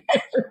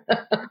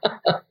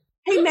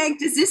 Hey, Meg,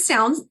 does this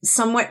sound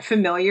somewhat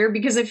familiar?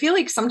 Because I feel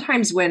like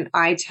sometimes when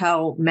I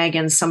tell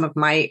Megan some of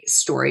my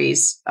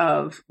stories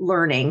of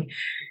learning,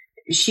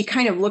 she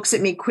kind of looks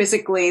at me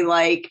quizzically,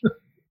 like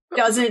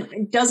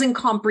doesn't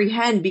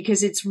comprehend,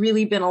 because it's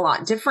really been a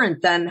lot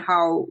different than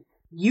how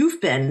you've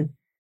been.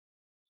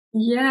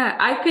 Yeah,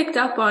 I picked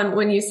up on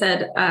when you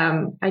said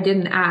I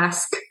didn't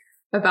ask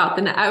about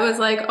I was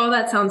like, oh,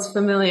 that sounds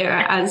familiar,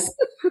 as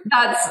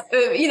that's,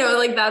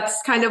 like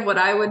that's kind of what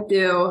I would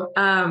do.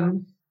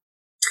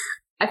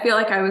 I feel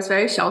like I was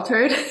very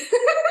sheltered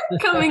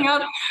coming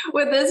up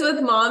with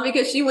mom,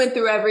 because she went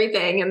through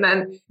everything. And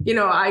then,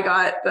 I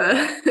got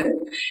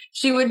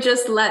she would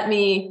just let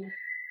me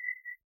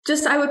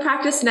I would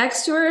practice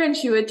next to her, and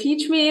she would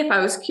teach me if I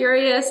was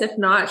curious. If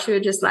not, she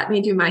would just let me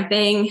do my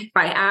thing. If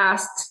I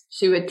asked,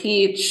 she would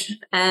teach,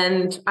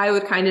 and I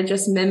would kind of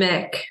just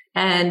mimic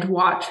and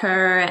watch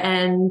her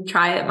and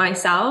try it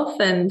myself.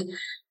 And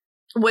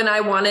when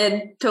I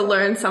wanted to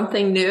learn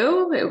something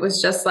new, it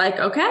was just like,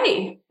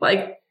 okay,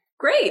 like,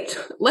 great,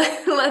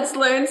 let's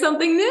learn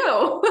something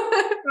new.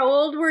 How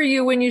old were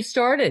you when you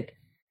started?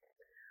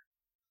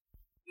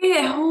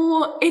 Yeah,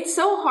 well, it's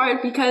so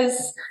hard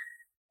because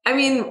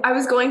I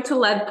was going to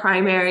lead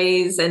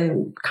primaries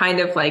and kind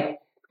of like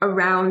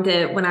around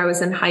it when I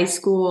was in high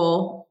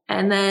school.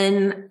 And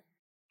then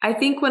I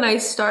think when I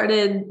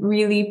started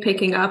really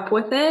picking up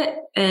with it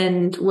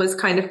and was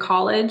kind of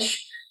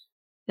college,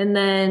 and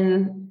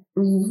then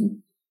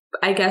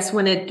I guess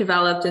when it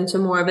developed into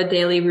more of a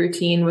daily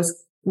routine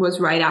was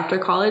right after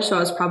college. So I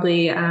was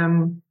probably,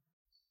 when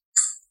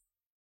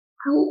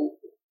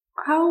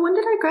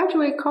did I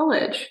graduate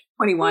college?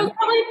 21. Well,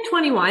 probably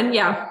 21.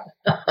 Yeah.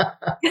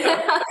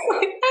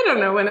 I don't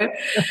know when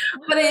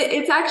but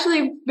it's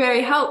actually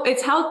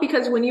it's helped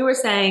because when you were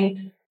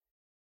saying,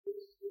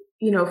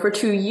 for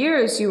 2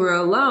 years you were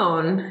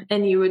alone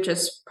and you would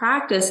just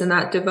practice, and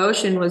that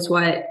devotion was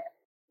what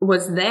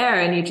was there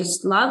and you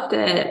just loved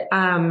it.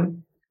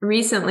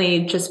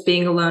 Recently, just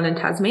being alone in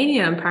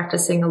Tasmania and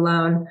practicing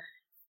alone,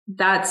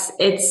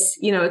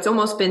 it's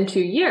almost been 2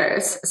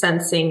 years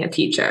since seeing a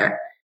teacher.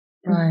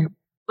 Right.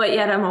 But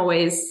yet I'm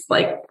always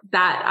like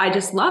that. I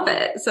just love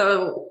it.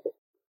 So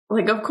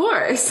like, of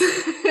course.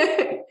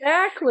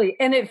 Exactly.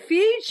 And it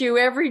feeds you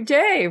every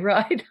day,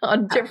 right?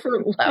 On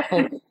different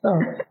levels.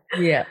 So,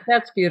 yeah,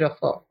 that's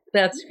beautiful.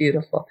 That's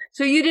beautiful.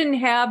 So you didn't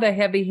have a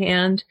heavy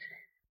hand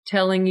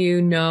telling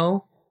you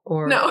no?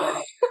 Or no,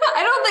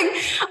 I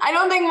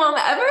don't think mom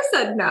ever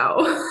said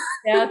no.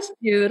 That's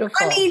beautiful.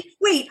 I mean,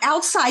 wait,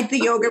 outside the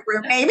yoga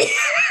room, maybe.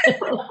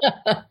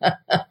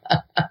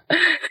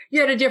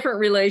 You had a different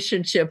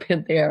relationship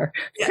in there.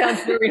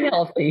 Sounds very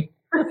healthy.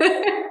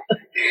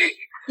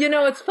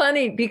 It's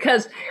funny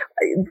because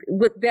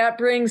that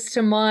brings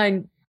to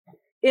mind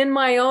in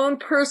my own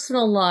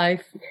personal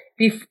life,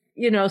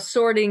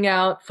 sorting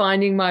out,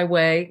 finding my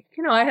way.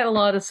 I had a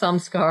lot of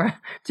samskara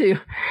to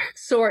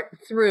sort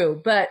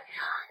through, but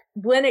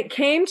when it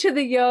came to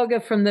the yoga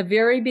from the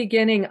very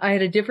beginning, I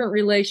had a different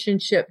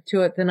relationship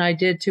to it than I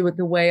did to it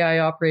the way I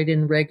operate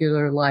in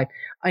regular life.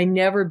 I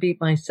never beat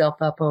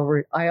myself up over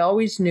it. I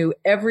always knew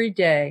every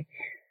day.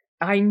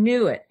 I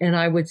knew it, and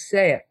I would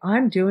say it.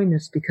 I'm doing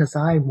this because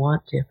I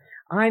want to.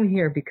 I'm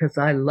here because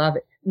I love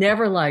it.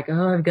 Never like,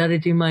 oh, I've got to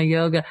do my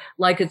yoga.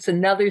 Like it's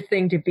another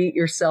thing to beat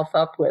yourself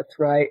up with,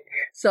 right?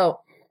 So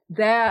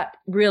that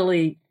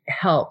really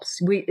helps.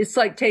 It's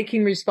like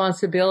taking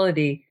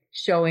responsibility,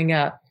 showing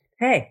up.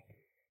 Hey,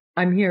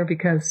 I'm here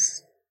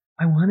because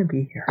I want to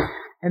be here.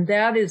 And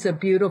that is a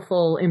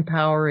beautiful,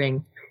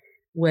 empowering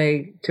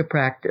way to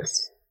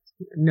practice.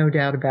 No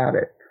doubt about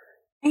it.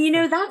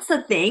 And that's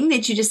the thing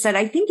that you just said.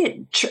 I think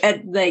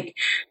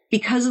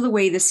because of the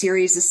way the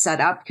series is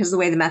set up, because of the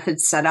way the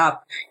method's set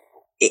up,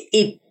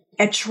 it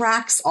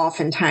attracts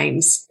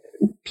oftentimes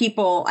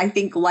people, I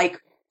think,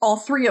 like all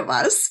three of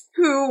us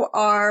who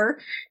are,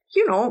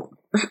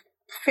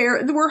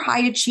 we're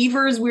high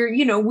achievers.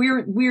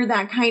 We're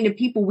that kind of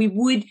people. We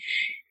would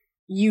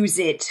use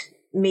it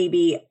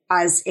maybe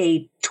as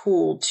a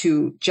tool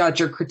to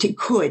judge or critique.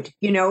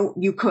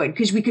 You could,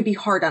 because we could be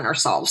hard on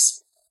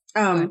ourselves.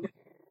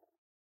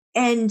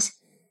 And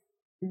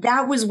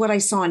that was what I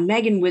saw in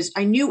Megan. Was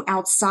I knew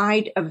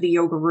outside of the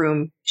yoga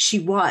room, she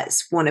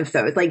was one of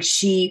those. Like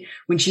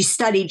when she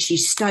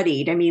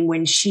studied. I mean,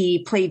 when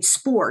she played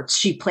sports,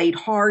 she played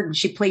hard and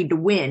she played to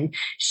win.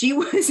 She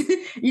was,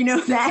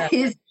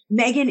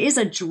 Megan is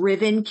a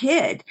driven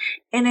kid.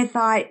 And I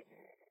thought,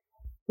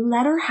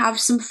 let her have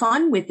some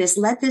fun with this.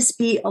 Let this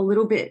be a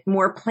little bit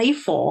more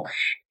playful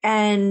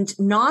and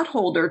not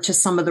hold her to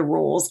some of the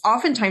rules.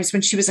 Oftentimes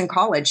when she was in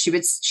college,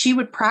 she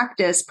would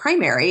practice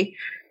primary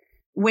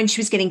when she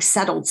was getting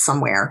settled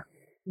somewhere.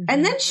 Mm-hmm.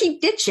 And then she'd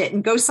ditch it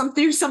and go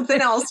do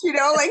something else,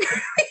 like,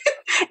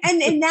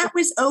 and that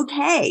was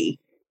okay.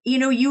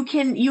 You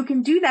can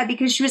do that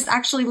because she was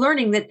actually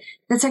learning that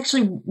that's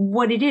actually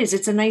what it is.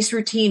 It's a nice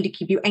routine to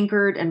keep you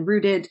anchored and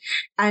rooted.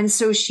 And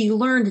so she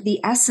learned the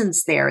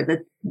essence there that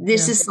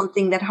this is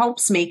something that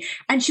helps me.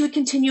 And she would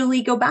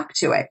continually go back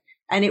to it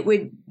and it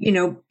would,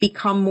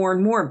 become more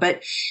and more.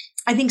 But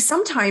I think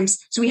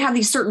sometimes, so we have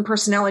these certain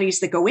personalities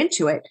that go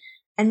into it.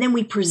 And then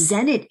we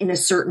present it in a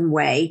certain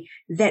way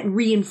that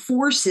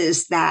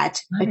reinforces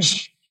that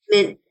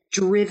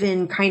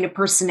achievement-driven kind of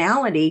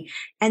personality.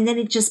 And then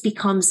it just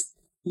becomes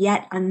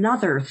yet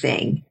another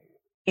thing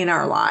in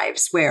our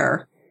lives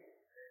where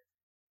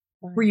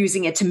we're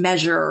using it to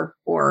measure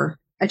or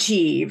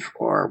achieve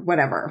or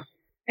whatever.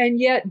 And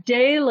yet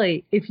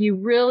daily, if you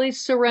really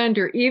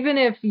surrender, even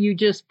if you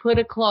just put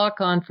a clock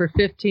on for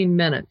 15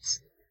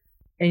 minutes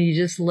and you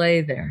just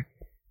lie there,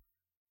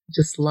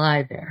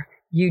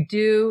 you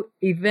do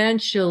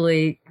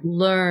eventually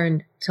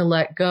learn to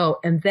let go.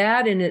 And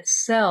that in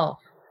itself,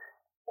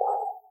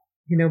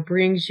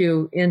 brings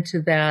you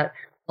into that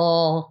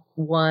all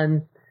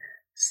one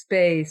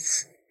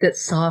space that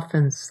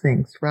softens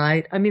things,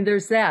 right? I mean,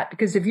 there's that,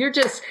 because if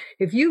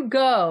you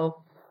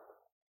go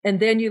and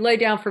then you lay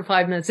down for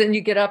 5 minutes and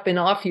you get up and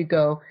off you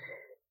go,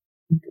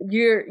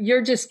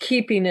 you're just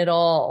keeping it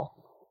all.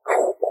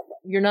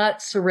 You're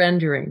not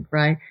surrendering,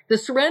 right? The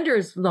surrender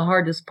is the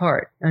hardest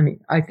part. I mean,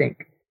 I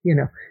think.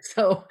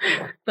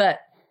 But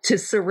to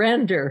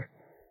surrender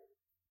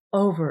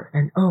over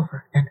and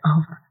over and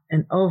over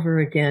and over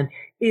again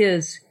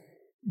is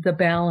the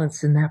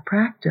balance in that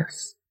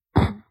practice,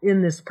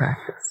 in this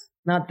practice,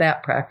 not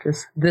that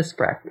practice, this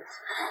practice.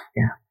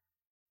 Yeah.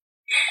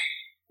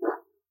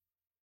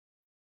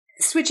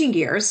 Switching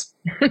gears.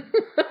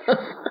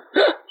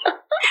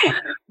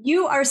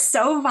 You are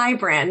so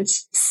vibrant,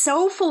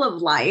 so full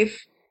of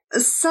life,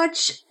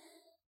 such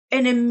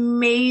an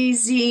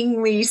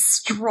amazingly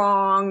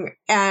strong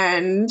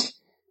and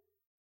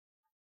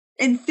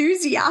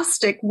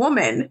enthusiastic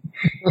woman.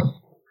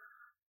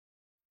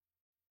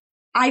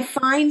 I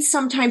find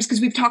sometimes,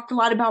 because we've talked a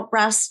lot about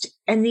rest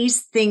and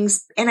these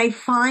things, and I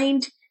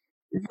find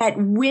that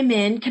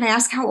women, can I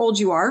ask how old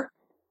you are?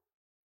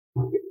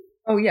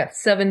 Oh,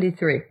 yes,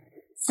 73.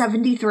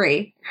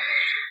 73.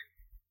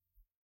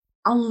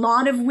 A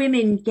lot of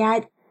women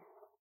get,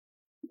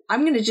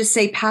 I'm going to just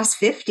say past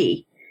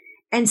 50,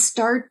 and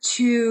start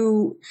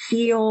to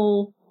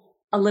feel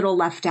a little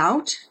left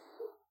out,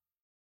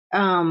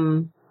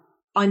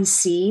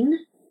 unseen,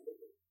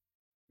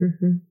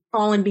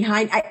 fallen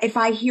behind. If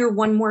I hear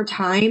one more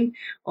time,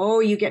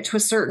 you get to a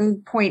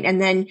certain point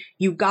and then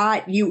you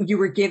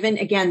were given,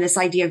 again, this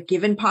idea of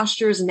given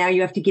postures, and now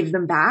you have to give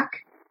them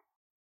back.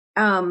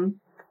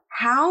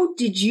 How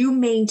did you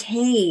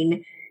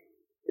maintain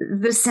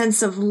the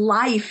sense of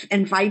life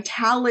and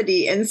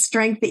vitality and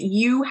strength that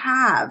you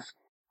have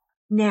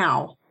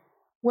now?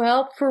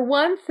 Well, for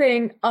one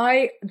thing,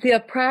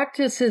 the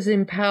practice has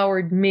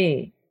empowered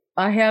me.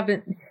 I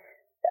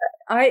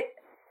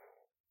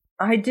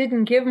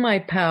didn't give my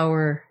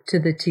power to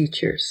the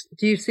teachers.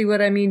 Do you see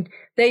what I mean?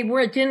 They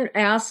didn't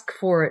ask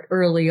for it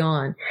early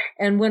on.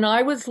 And when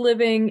I was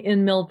living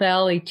in Mill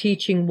Valley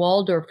teaching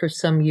Waldorf for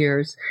some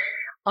years,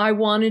 I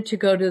wanted to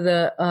go to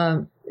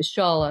the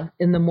Shala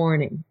in the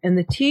morning. And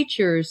the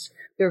teachers,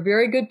 they're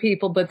very good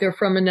people, but they're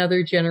from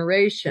another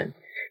generation.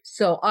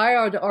 So I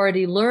had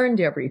already learned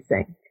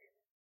everything.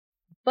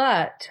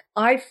 But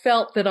I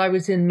felt that I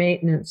was in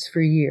maintenance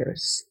for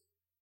years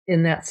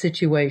in that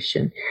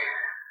situation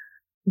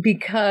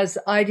because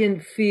I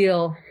didn't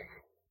feel,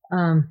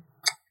 I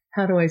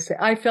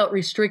felt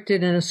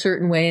restricted in a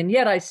certain way. And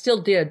yet I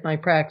still did my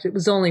practice. It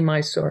was only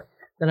Mysore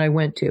that I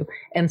went to.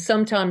 And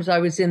sometimes I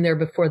was in there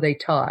before they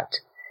taught.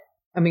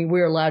 I mean, we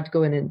were allowed to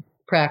go in and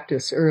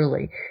practice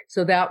early.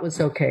 So that was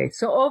okay.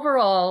 So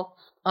overall,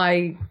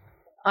 I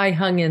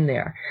hung in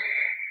there.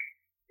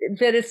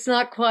 But it's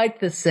not quite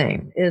the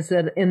same as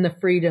that in the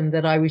freedom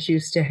that I was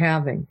used to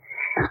having.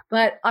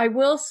 But I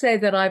will say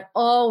that I've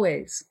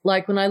always,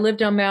 like when I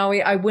lived on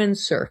Maui, I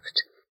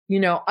windsurfed.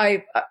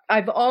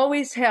 I've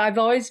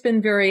always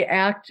been very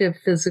active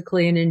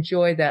physically and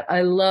enjoy that.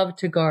 I love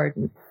to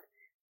garden.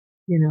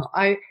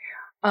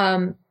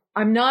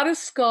 I'm not a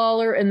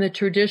scholar in the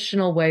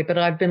traditional way, but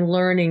I've been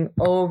learning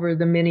over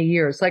the many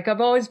years. Like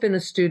I've always been a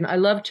student. I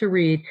love to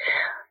read.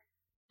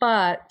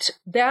 But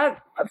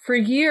that for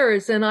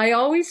years, and I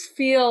always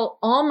feel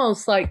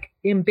almost like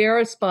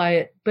embarrassed by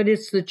it, but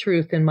it's the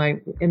truth in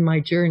my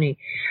journey.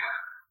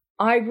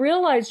 I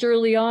realized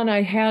early on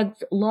I had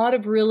a lot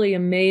of really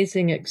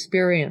amazing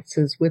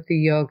experiences with the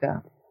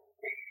yoga.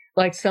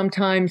 Like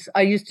sometimes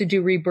I used to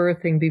do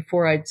rebirthing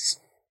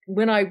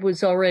when I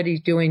was already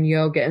doing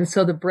yoga. And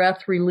so the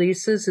breath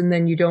releases and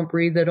then you don't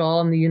breathe at all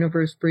and the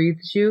universe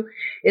breathes you.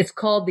 It's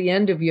called the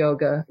end of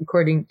yoga,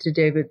 according to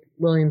David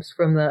Williams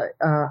from the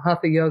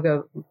Hatha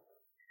Yoga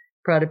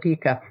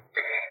Pradipika.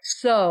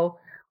 So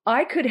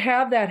I could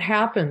have that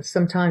happen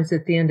sometimes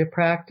at the end of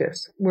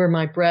practice where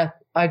my breath,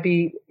 I'd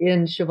be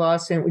in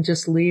Shavasana, it would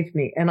just leave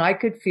me. And I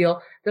could feel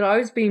that I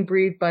was being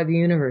breathed by the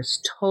universe,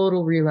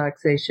 total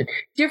relaxation.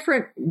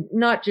 Different,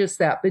 not just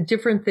that, but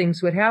different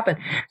things would happen.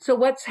 So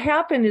what's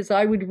happened is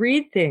I would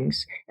read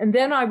things and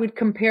then I would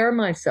compare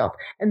myself.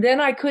 And then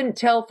I couldn't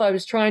tell if I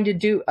was trying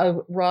to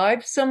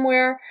arrive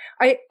somewhere.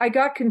 I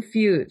got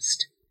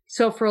confused.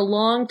 So for a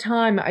long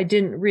time, I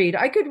didn't read.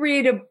 I could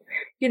read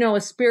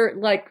a spirit,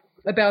 like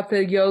about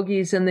the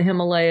yogis in the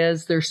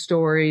Himalayas, their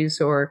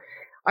stories, or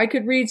I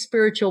could read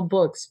spiritual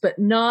books, but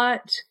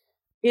not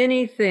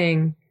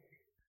anything,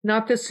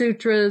 not the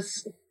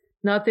sutras,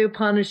 not the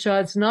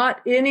Upanishads,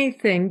 not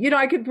anything.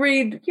 I could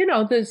read,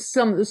 there's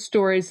some of the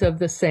stories of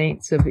the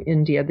saints of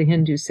India, the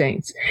Hindu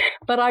saints.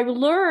 But I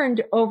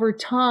learned over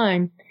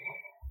time,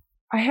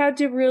 I had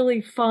to really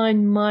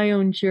find my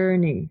own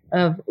journey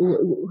of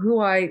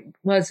who I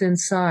was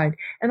inside.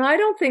 And I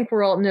don't think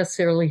we're all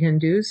necessarily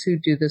Hindus who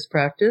do this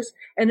practice,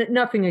 and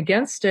nothing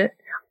against it.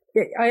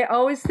 I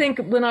always think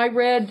when I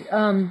read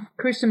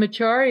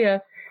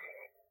Krishnamacharya,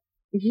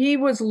 he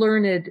was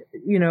learned,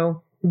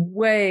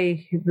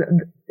 way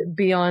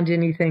beyond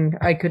anything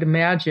I could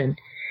imagine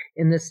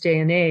in this day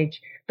and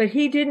age. But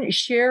he didn't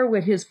share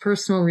what his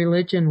personal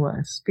religion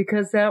was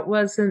because that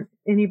wasn't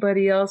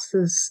anybody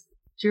else's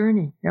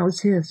journey. That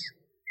was his.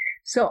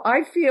 So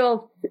I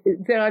feel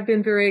that I've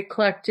been very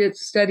eclectic,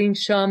 studying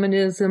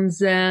shamanism,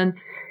 Zen,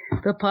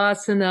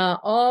 Vipassana,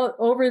 all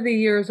over the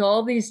years,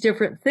 all these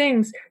different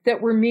things that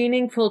were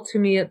meaningful to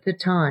me at the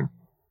time.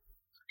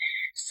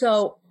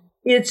 So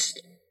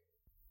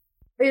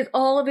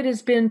all of it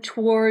has been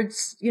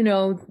towards,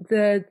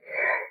 the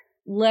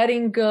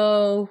letting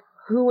go.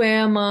 Who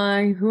am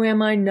I? Who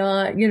am I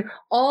not?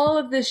 All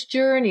of this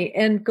journey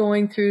and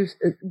going through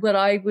what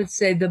I would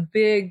say the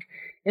big,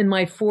 in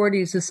my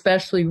 40s,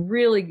 especially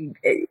really,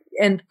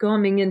 and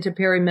coming into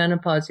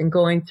perimenopause and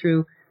going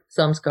through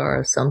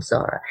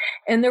samsara.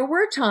 And there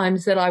were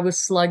times that I was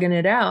slugging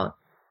it out,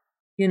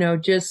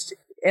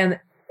 and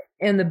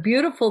the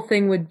beautiful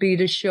thing would be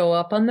to show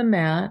up on the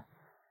mat,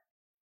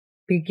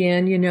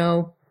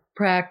 begin,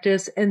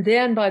 practice. And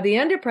then by the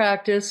end of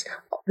practice,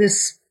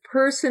 this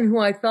person who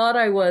I thought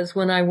I was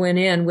when I went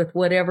in with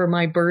whatever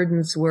my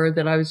burdens were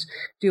that I was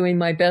doing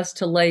my best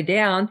to lay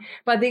down,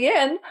 by the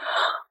end,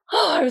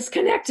 I was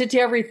connected to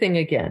everything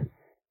again,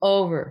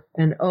 over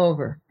and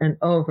over and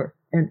over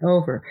and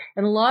over.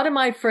 And a lot of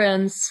my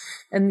friends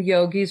and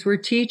yogis were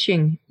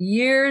teaching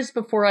years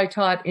before I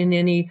taught in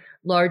any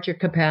larger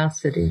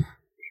capacity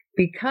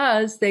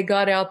because they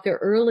got out there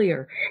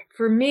earlier.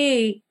 For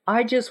me,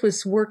 I just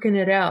was working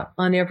it out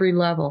on every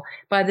level.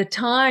 By the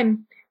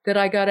time that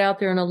I got out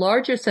there in a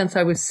larger sense,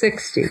 I was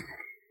 60.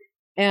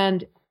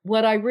 And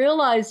what I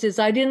realized is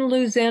I didn't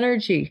lose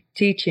energy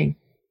teaching.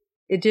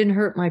 It didn't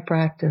hurt my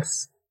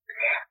practice.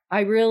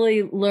 I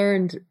really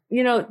learned,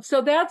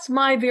 so that's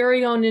my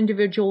very own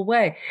individual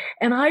way.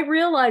 And I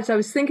realized I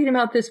was thinking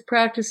about this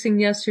practicing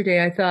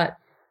yesterday. I thought,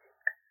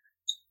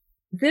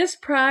 this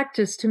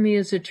practice to me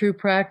is a true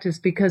practice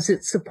because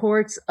it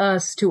supports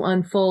us to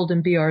unfold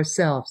and be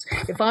ourselves.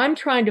 If I'm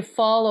trying to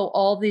follow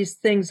all these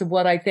things of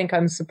what I think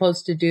I'm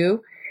supposed to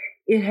do,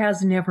 it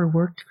has never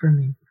worked for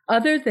me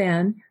other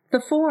than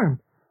the form.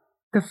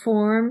 The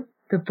form,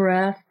 the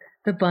breath,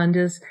 the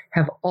bandhas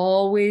have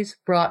always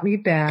brought me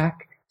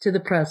back to the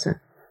present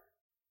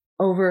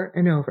over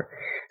and over.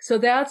 So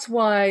that's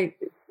why,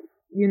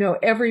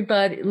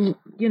 everybody,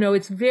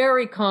 it's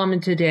very common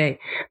today,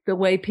 the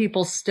way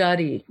people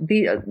study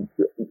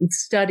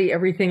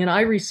everything. And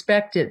I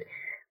respect it,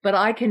 but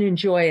I can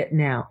enjoy it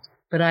now,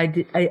 but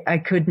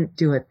I couldn't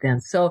do it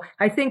then. So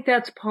I think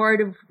that's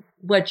part of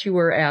what you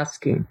were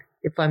asking.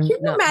 Can you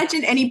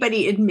imagine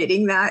anybody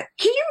admitting that?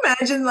 Can you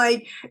imagine,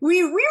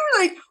 we were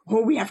like,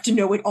 oh, we have to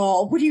know it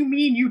all. What do you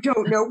mean you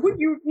don't know? What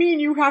do you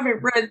mean you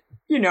haven't read,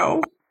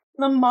 the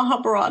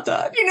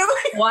Mahabharata,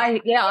 Why?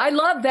 Yeah, I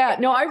love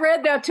that. No, I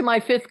read that to my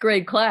 5th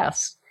grade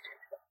class.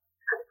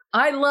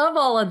 I love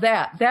all of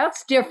that.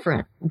 That's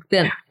different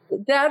than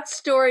that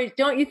story.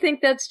 Don't you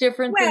think that's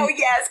different? Well,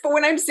 yes, but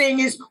what I'm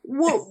saying is,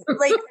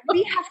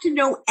 we have to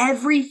know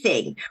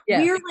everything.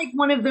 Yes. We're like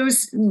one of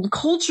those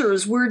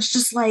cultures where it's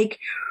just like,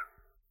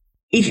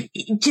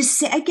 to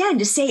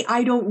say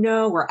I don't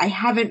know, or I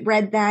haven't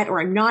read that, or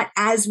I'm not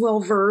as well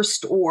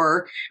versed,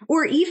 or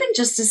even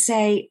just to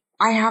say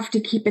I have to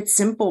keep it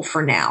simple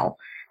for now.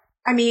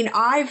 I mean,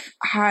 I've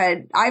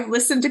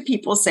listened to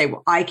people say,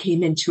 well, I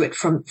came into it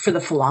for the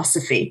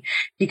philosophy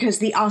because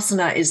the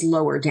asana is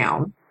lower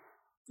down.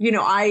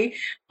 I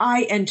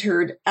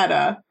entered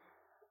at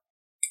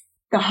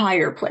the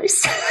higher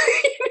place.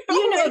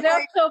 know,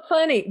 that's so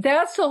funny.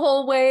 That's the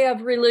whole way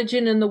of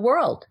religion in the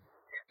world.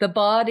 The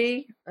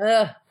body,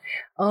 the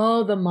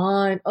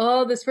mind,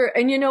 the spirit.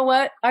 And you know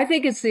what? I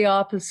think it's the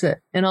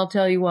opposite. And I'll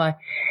tell you why.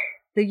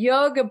 The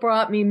yoga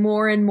brought me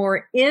more and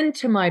more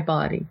into my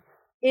body,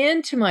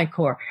 into my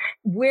core.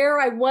 Where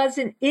I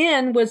wasn't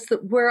in was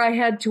where I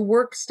had to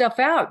work stuff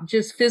out,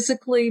 just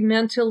physically,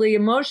 mentally,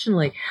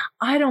 emotionally.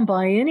 I don't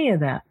buy any of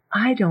that.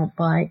 I don't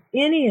buy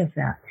any of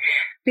that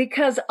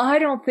because I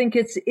don't think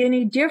it's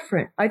any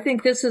different. I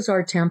think this is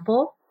our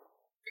temple.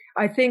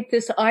 I think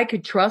I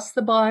could trust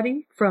the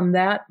body from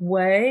that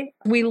way.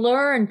 We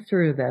learn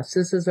through this.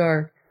 This is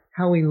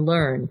how we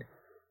learn.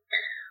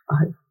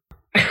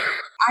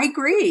 I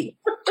agree.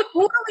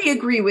 Totally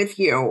agree with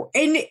you.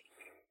 And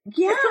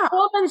yeah. It's a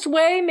woman's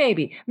way,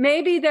 maybe.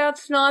 Maybe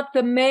that's not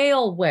the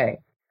male way.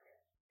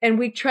 And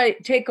we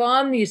take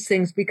on these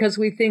things because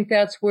we think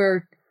that's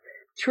where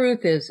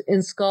truth is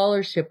in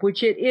scholarship,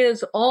 which it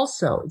is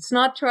also. It's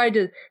not trying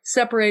to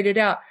separate it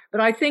out.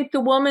 But I think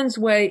the woman's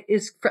way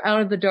is out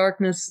of the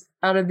darkness,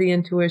 out of the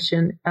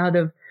intuition, out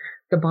of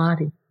the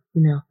body,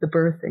 the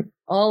birthing,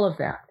 all of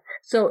that.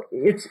 So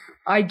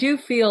I do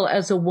feel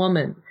as a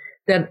woman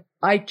that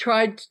I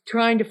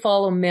trying to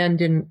follow men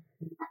didn't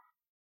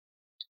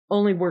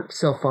only work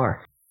so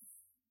far.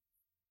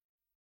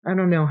 I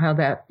don't know how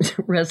that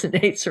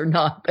resonates or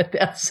not, but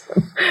that's...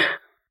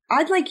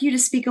 I'd like you to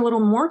speak a little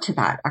more to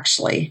that,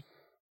 actually.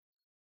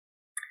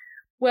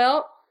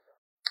 Well,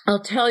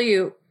 I'll tell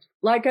you,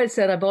 like I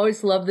said, I've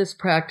always loved this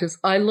practice.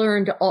 I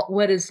learned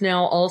what is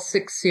now all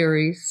 6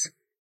 series.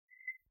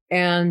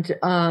 And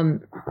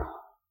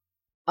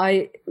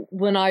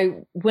when I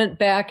went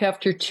back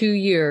after 2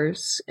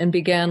 years and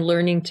began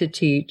learning to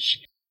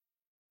teach,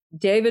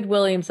 David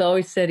Williams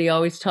always said he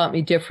always taught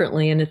me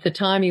differently. And at the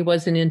time, he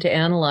wasn't into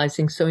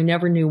analyzing, so he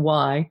never knew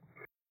why.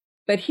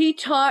 But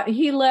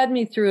he led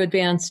me through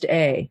Advanced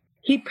A.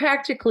 He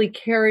practically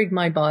carried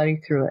my body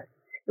through it.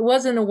 It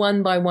wasn't a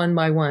 1 by 1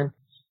 by 1.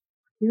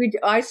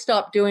 I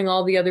stopped doing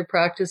all the other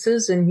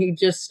practices, and he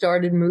just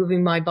started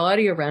moving my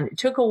body around. It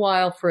took a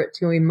while for it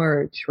to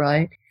emerge,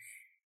 right?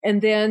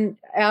 And then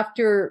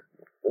after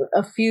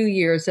a few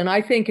years, and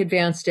I think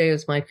Advanced A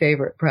is my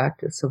favorite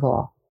practice of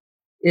all.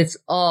 It's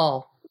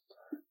all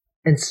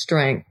and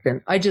strength,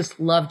 and I just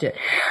loved it.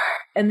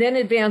 And then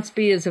Advanced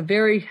B is a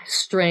very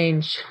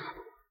strange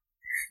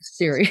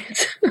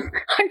series,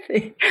 I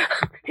think.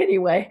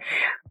 Anyway,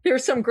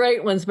 there's some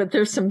great ones, but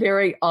there's some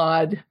very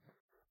odd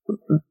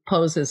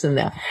poses in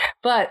that.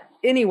 But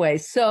anyway,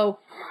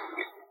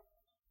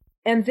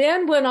 and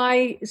then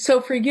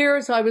for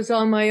years I was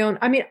on my own.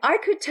 I mean, I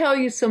could tell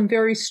you some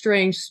very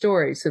strange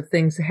stories of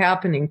things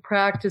happening,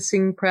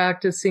 practicing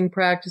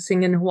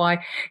in Hawaii,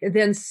 and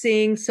then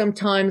seeing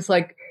sometimes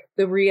like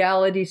the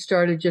reality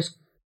started just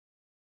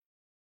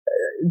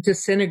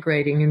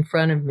disintegrating in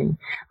front of me.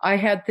 I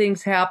had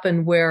things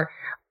happen where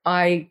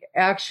I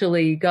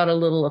actually got a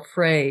little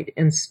afraid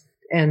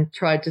and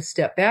tried to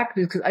step back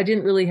because I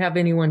didn't really have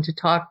anyone to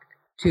talk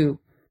to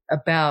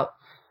about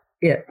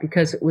it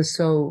because it was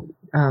so,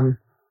 I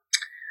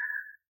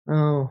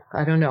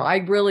don't know. I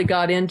really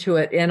got into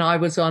it and I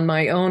was on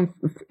my own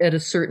at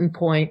a certain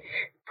point,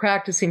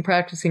 practicing.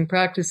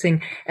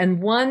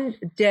 And one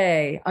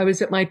day I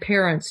was at my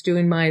parents'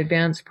 doing my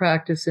advanced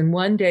practice. And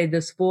one day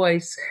this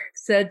voice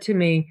said to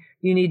me,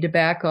 you need to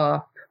back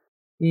off.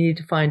 You need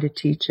to find a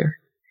teacher.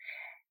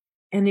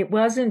 And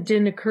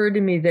didn't occur to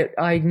me that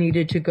I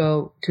needed to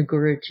go to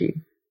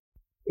Guruji.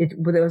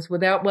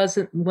 That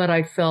wasn't what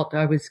I felt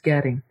I was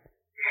getting.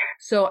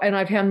 So, and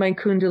I've had my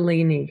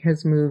Kundalini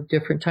has moved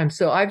different times.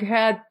 So I've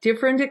had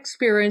different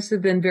experiences that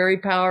have been very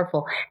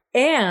powerful.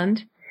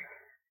 And,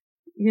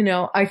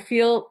 I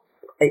feel,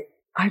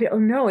 I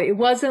don't know, it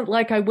wasn't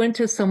like I went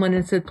to someone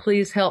and said,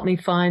 please help me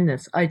find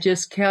this. I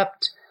just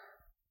kept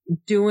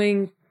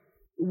doing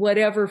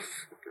whatever,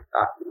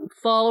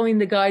 following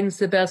the guidance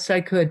the best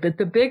I could. But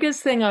the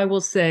biggest thing I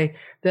will say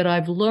that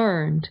I've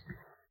learned,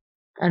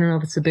 I don't know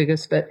if it's the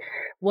biggest, but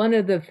one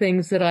of the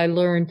things that I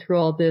learned through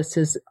all this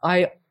is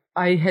I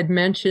had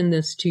mentioned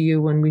this to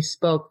you when we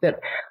spoke, that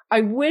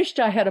I wished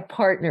I had a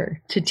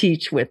partner to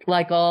teach with,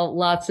 like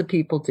lots of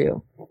people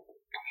do.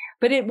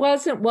 But it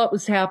wasn't what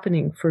was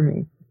happening for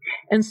me.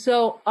 And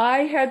so I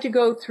had to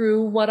go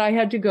through what I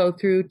had to go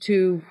through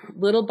to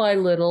little by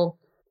little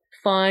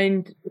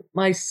find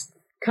my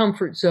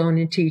comfort zone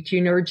in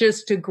teaching, or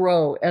just to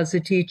grow as a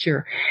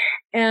teacher.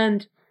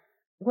 And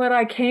what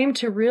I came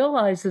to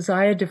realize is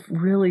I had to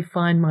really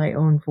find my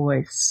own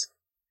voice,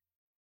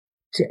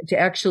 to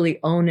actually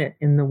own it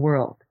in the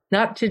world,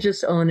 not to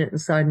just own it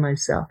inside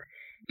myself,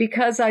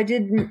 because I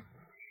didn't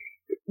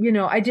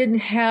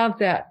have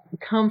that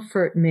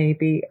comfort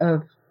maybe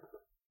of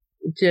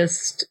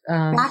just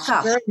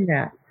sharing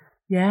that.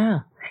 Yeah.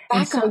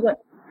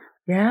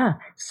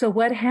 So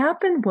what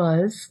happened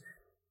was,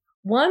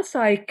 once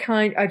I've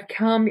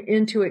come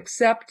into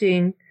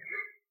accepting,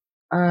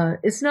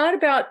 it's not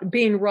about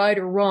being right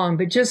or wrong,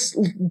 but just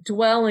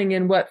dwelling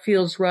in what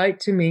feels right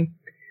to me.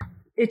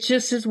 It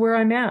just is where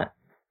I'm at.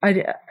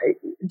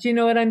 Do you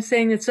know what I'm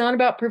saying? It's not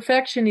about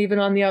perfection even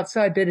on the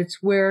outside, but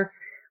it's where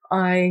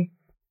I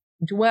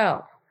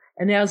dwell.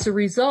 And as a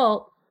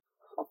result,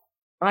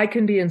 I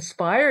can be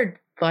inspired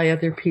by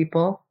other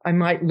people. I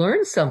might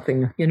learn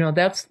something,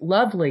 that's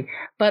lovely.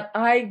 But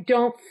I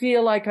don't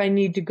feel like I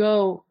need to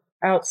go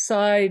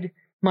outside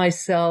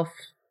myself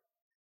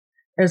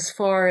as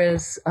far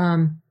as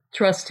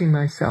trusting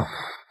myself.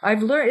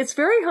 I've learned it's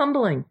very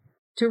humbling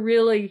to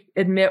really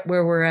admit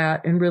where we're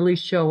at and really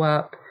show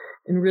up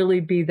and really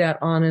be that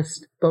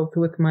honest both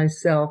with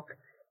myself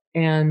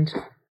and,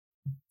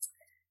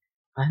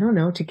 I don't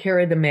know, to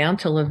carry the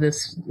mantle of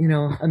this,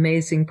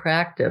 amazing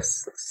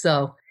practice.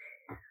 So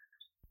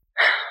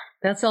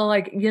that's all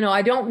I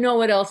don't know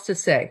what else to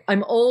say.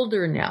 I'm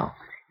older now.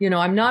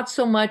 I'm not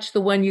so much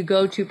the one you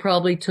go to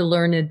probably to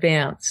learn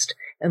advanced,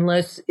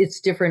 unless it's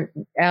different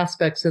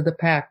aspects of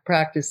the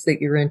practice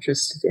that you're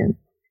interested in.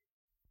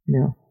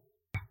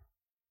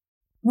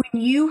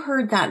 When you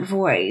heard that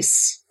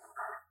voice,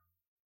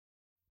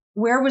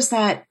 where was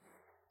that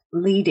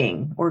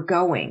leading or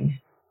going?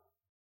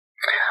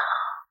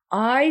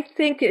 I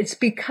think it's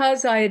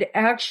because I had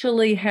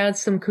actually had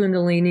some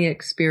Kundalini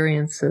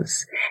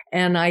experiences.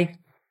 And I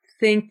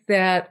think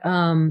that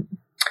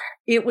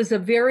it was a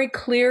very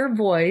clear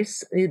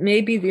voice. It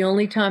may be the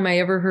only time I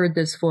ever heard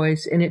this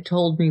voice, and it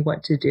told me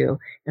what to do.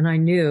 And I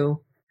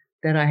knew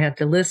that I had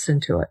to listen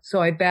to it.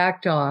 So I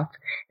backed off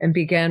and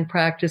began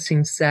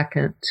practicing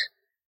second.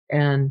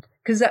 And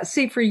because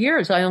for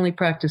years, I only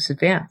practiced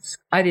advanced.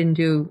 I didn't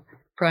do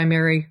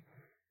primary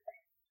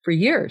for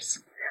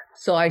years.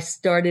 So I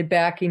started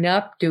backing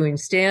up, doing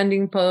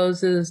standing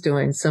poses,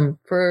 doing some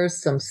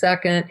first, some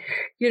second,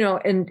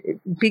 and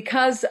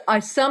because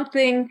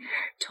something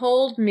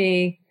told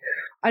me,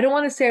 I don't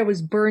want to say I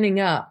was burning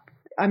up.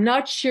 I'm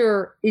not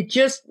sure. It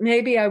just,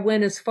 maybe I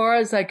went as far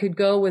as I could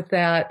go with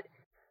that.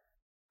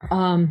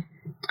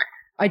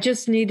 I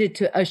just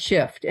needed a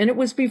shift. And it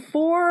was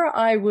before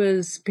I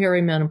was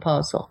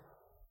perimenopausal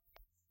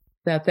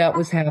that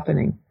was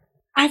happening.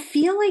 I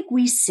feel like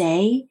we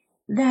say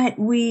that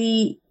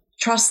we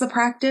trust the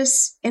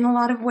practice in a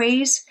lot of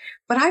ways,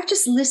 but I've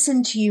just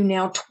listened to you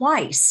now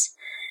twice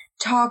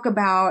talk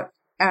about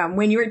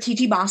when you were at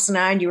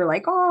Titibhasana and you were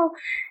like,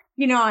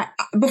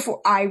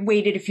 before I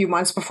waited a few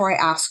months before I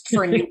asked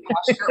for a new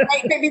posture,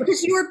 right?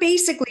 Because you were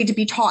basically to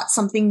be taught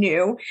something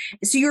new.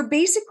 So you're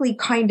basically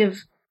kind of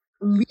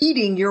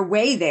leading your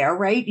way there,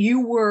 right? You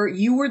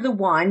were the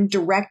one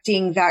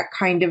directing that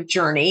kind of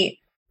journey,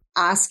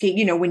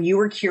 asking, when you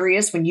were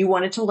curious, when you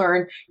wanted to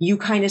learn, you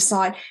kind of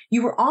saw it.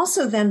 You were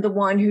also then the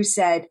one who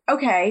said,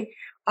 okay,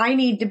 I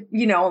need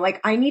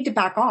to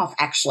back off.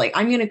 Actually,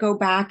 I'm going to go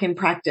back and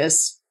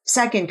practice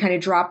second, kind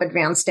of drop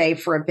advanced day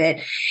for a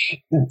bit.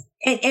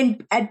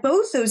 And at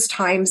both those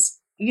times,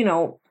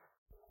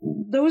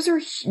 those are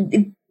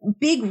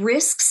big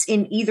risks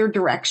in either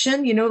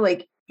direction,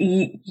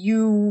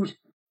 you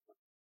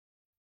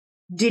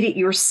did it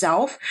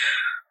yourself.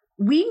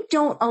 We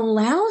don't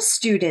allow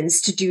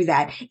students to do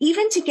that,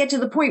 even to get to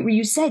the point where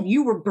you said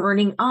you were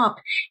burning up,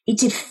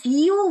 to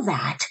feel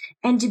that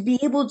and to be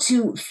able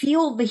to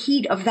feel the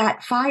heat of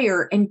that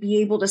fire and be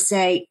able to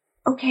say,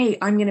 okay,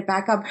 I'm going to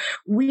back up.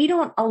 We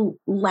don't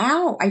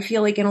allow, I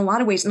feel like in a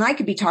lot of ways, and I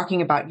could be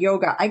talking about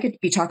yoga, I could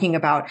be talking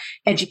about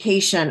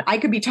education, I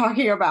could be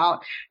talking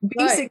about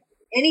basically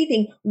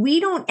anything.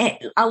 We don't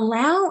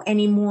allow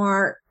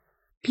anymore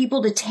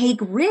people to take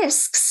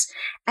risks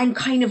and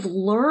kind of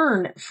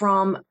learn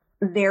from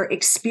their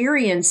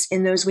experience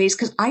in those ways.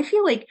 Because I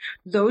feel like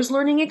those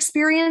learning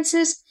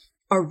experiences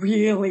are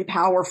really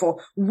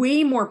powerful,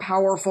 way more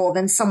powerful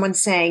than someone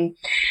saying,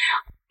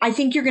 I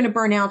think you're going to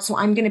burn out, so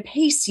I'm going to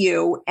pace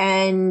you,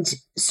 and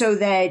so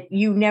that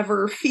you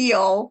never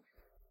feel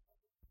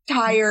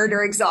tired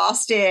or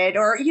exhausted,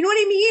 or you know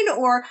what I mean?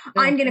 Or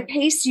I'm going to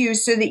pace you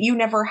so that you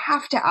never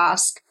have to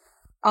ask,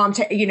 I'm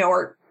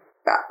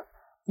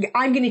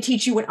going to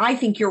teach you when I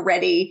think you're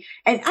ready.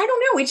 And I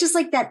don't know, it's just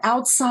like that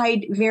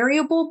outside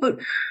variable, but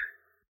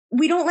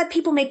we don't let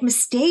people make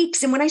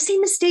mistakes. And when I say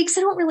mistakes,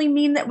 I don't really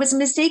mean that was a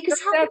mistake.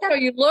 That's how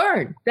you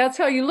learn. That's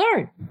how you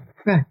learn.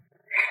 Right.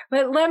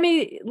 But let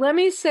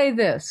me say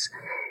this.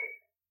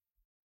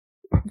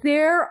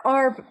 There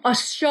are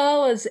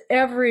shalas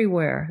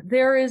everywhere.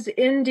 There is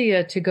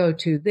India to go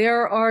to.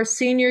 There are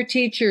senior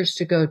teachers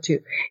to go to.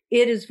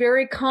 It is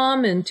very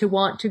common to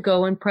want to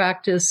go and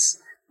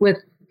practice with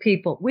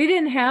people. We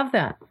didn't have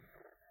that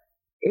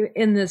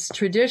in this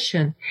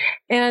tradition.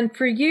 And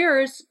for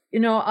years,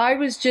 I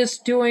was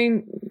just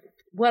doing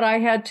what I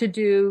had to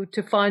do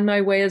to find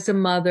my way as a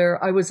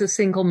mother. I was a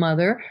single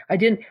mother.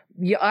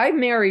 I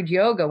married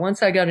yoga.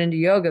 Once I got into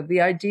yoga,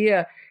 the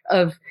idea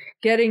of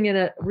getting in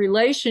a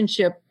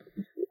relationship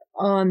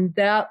on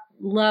that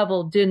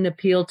level didn't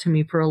appeal to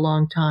me for a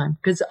long time,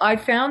 because I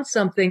found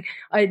something.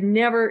 I had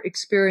never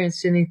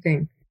experienced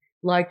anything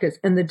like this,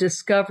 and the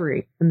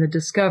discovery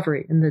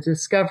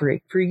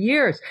for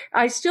years.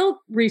 I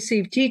still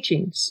receive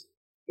teachings,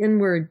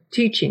 inward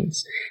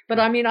teachings. But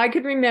I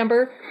could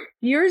remember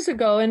years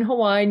ago in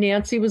Hawaii,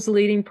 Nancy was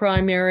leading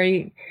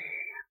primary.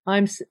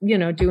 I'm,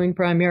 doing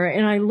Primera,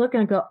 and I look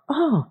and I go,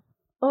 oh,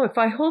 if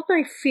I hold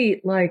my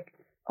feet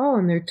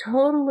and they're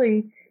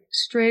totally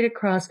straight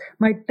across,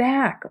 my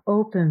back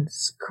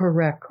opens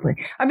correctly.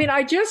 I mean,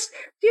 I just,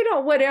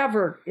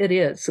 whatever it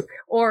is.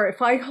 Or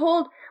if I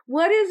hold,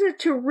 what is it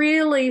to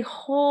really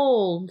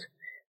hold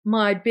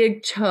my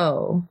big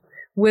toe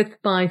with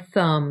my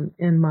thumb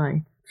and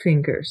my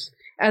fingers,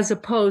 as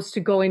opposed to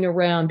going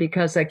around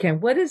because I can?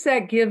 What does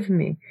that give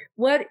me?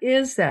 What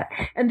is that?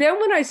 And then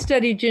when I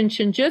studied Jin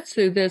Shin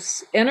Jyutsu,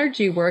 this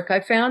energy work, I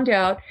found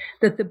out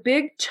that the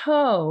big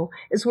toe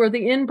is where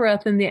the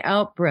in-breath and the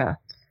out-breath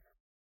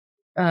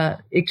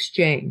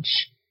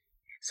exchange.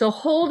 So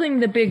holding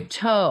the big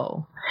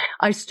toe,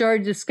 I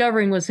started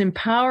discovering was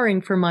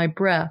empowering for my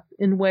breath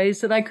in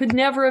ways that I could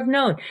never have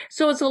known.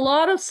 So it's a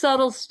lot of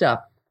subtle stuff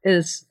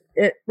as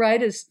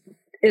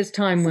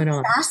time went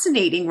on.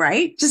 Fascinating,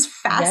 right? Just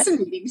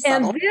fascinating. Yes.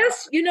 And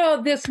this,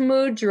 this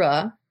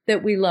mudra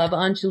that we love,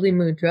 Anjali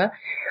Mudra,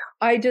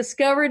 I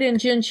discovered in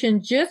Jin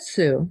Shin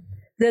Jyutsu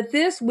that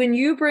this, when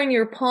you bring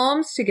your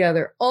palms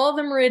together, all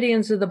the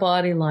meridians of the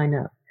body line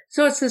up.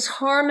 So it's this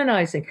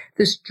harmonizing,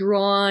 this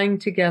drawing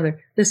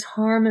together, this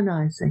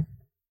harmonizing.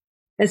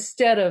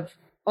 Instead of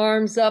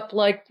arms up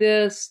like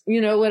this, you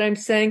know what I'm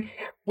saying?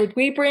 When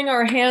we bring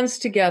our hands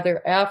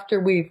together after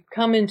we've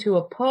come into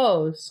a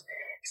pose,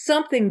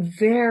 something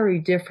very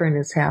different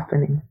is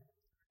happening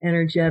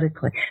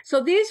energetically.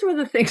 So these were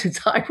the things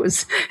that I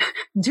was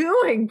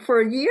doing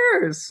for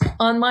years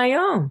on my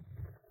own,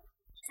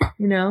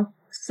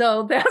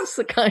 So that's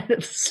the kind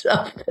of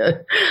stuff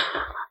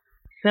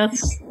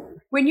that's...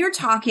 When you're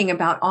talking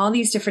about all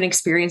these different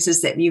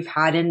experiences that you've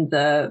had in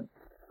the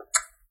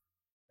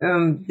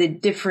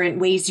different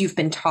ways you've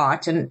been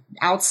taught and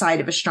outside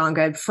of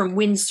Ashtanga, from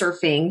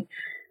windsurfing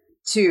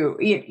to,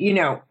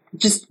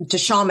 just to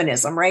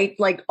shamanism, right?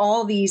 Like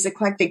all these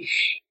eclectic,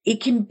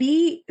 it can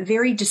be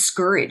very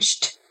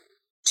discouraged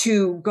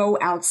to go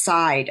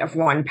outside of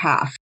one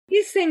path.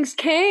 These things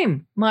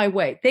came my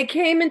way. They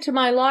came into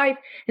my life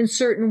in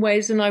certain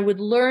ways, and I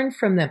would learn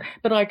from them,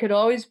 but I could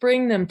always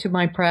bring them to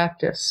my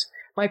practice.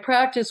 My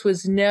practice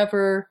was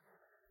never,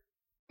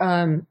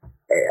 nothing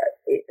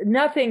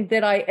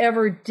that I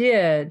ever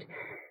did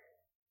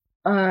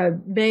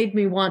made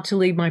me want to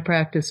leave my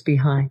practice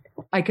behind.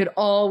 I could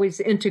always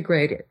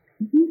integrate it.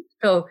 Mm-hmm.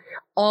 So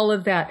all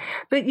of that.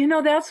 But,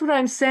 that's what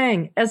I'm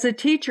saying. As a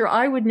teacher,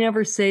 I would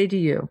never say to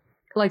you,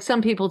 like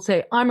some people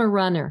say, I'm a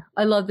runner.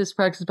 I love this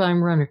practice, but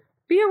I'm a runner.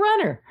 Be a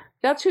runner.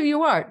 That's who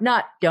you are.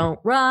 Not don't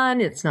run.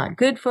 It's not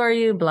good for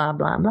you, blah,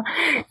 blah, blah.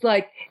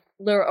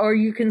 Or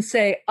you can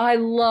say, I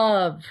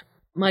love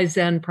my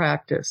Zen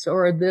practice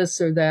or this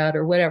or that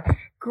or whatever.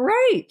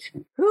 Great.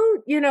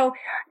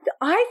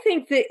 I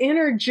think the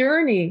inner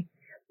journey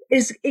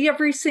is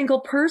every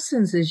single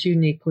person's is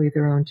uniquely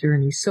their own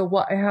journey. So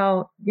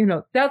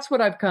that's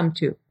what I've come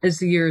to as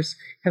the years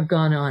have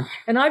gone on.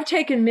 And I've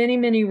taken many,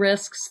 many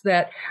risks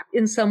that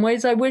in some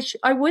ways I wish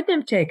I wouldn't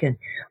have taken.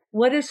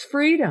 What is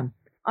freedom?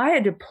 I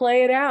had to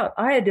play it out.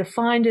 I had to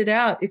find it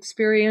out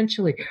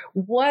experientially.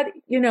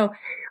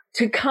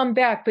 To come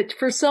back. But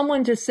for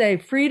someone to say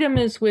freedom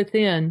is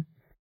within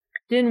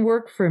didn't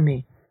work for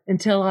me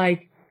until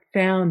I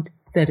found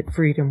that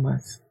freedom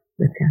was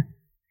within.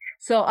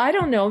 So I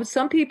don't know.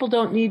 Some people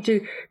don't need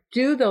to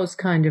do those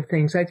kind of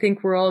things. I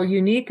think we're all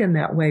unique in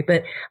that way.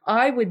 But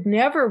I would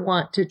never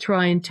want to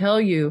try and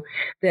tell you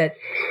that,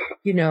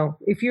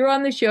 if you're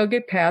on this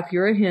yogic path,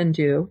 you're a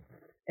Hindu,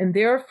 and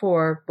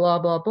therefore blah,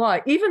 blah, blah.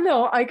 Even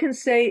though I can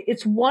say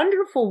it's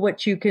wonderful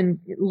what you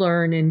can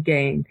learn and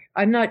gain.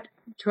 I'm not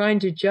trying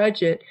to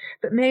judge it,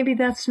 but maybe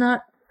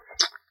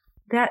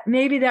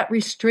maybe that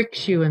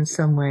restricts you in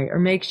some way or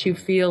makes you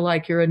feel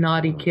like you're a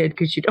naughty kid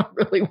because you don't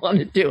really want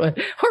to do it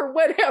or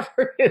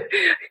whatever.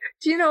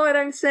 Do you know what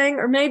I'm saying?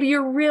 Or maybe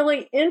you're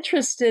really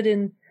interested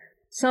in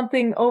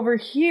something over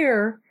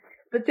here,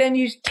 but then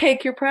you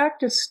take your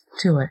practice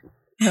to it.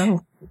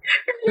 No. Have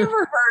you ever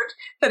heard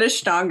that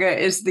Ashtanga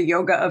is the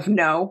yoga of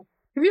no?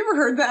 Have you ever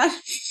heard that?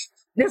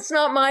 That's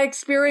not my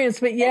experience,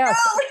 but yes.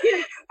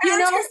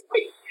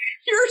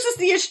 Yours is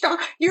the Ashtanga.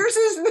 Yours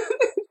is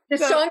the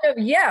song of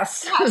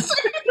yes.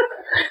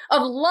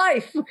 Of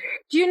life.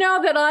 Do you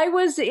know that I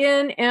was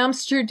in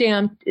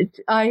Amsterdam?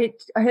 I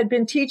had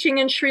been teaching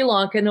in Sri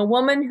Lanka, and a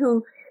woman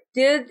who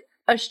did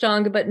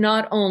Ashtanga, but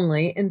not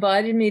only,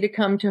 invited me to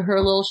come to her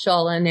little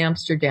shala in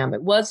Amsterdam.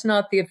 It was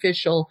not the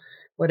official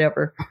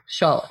whatever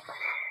shala.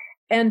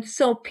 And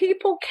so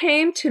people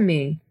came to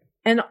me,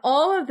 and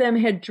all of them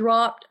had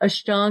dropped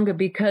Ashtanga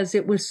because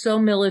it was so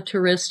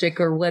militaristic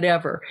or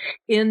whatever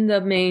in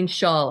the main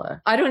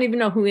shala. I don't even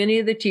know who any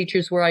of the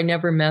teachers were. I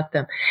never met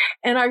them.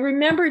 And I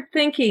remembered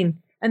thinking,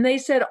 and they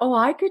said, oh,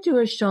 I could do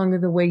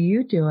Ashtanga the way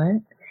you do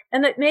it.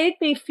 And it made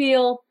me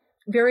feel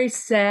very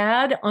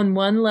sad on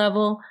one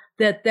level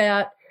that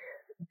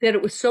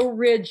it was so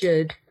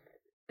rigid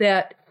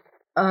that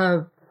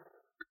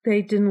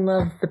they didn't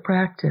love the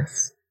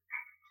practice.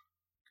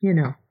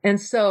 And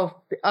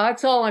so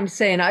that's all I'm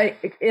saying.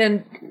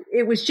 And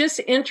it was just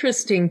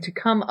interesting to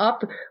come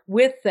up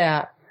with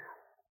that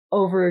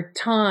over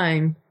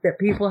time that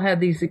people had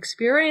these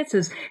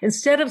experiences,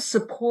 instead of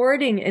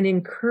supporting and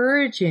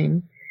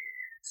encouraging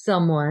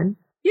someone,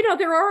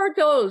 there are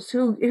those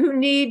who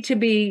need to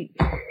be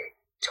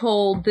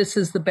told this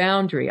is the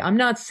boundary. I'm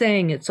not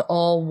saying it's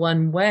all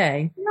one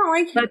way.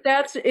 No, but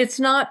it's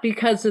not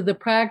because of the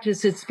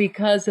practice. It's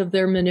because of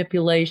their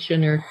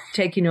manipulation or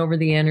taking over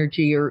the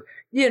energy, or,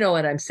 you know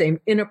what I'm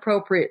saying,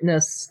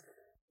 inappropriateness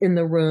in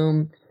the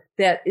room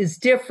that is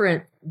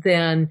different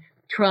than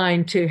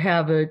trying to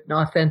have an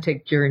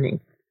authentic journey.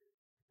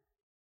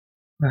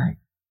 Right.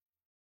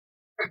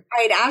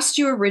 I had asked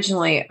you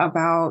originally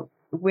about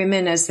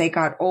women as they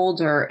got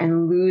older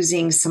and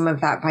losing some of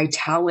that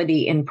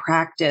vitality in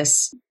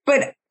practice.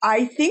 But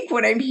I think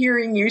what I'm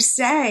hearing you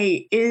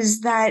say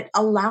is that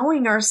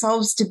allowing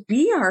ourselves to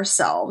be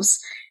ourselves,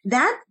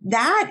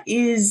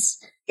 it's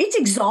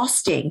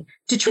exhausting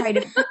to try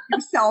to fix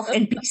yourself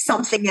and be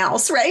something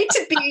else, right?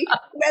 To be,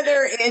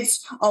 whether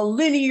it's a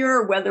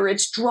linear, whether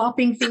it's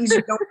dropping things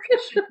you don't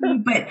think should be.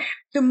 But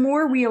the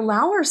more we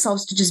allow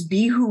ourselves to just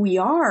be who we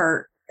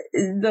are,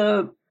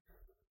 the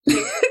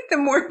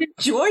more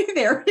joy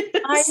there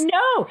is. I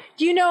know.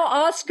 Do you know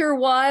Oscar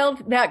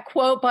Wilde, that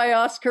quote by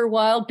Oscar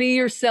Wilde, "Be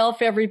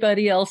yourself,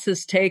 everybody else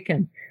is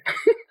taken."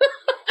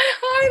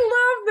 I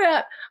love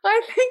that.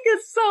 I think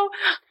it's so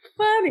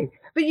funny.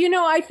 But,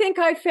 I think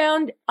I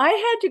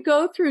had to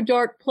go through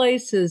dark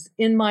places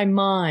in my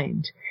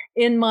mind,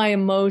 in my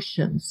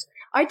emotions.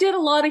 I did a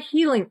lot of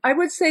healing. I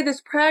would say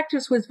this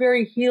practice was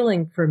very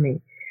healing for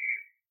me.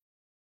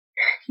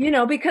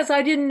 Because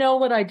I didn't know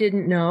what I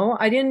didn't know.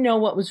 I didn't know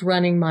what was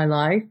running my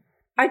life.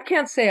 I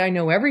can't say I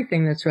know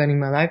everything that's running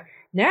my life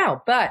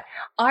now, but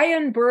I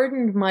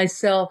unburdened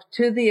myself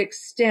to the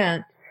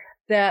extent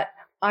that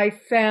I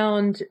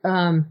found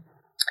a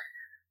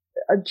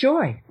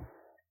joy,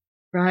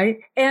 right?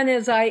 And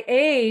as I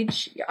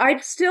age,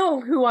 I'm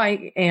still who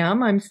I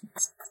am. I'm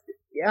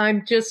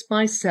just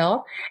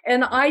myself.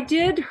 And I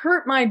did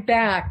hurt my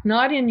back,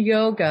 not in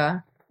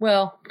yoga.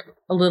 Well,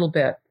 a little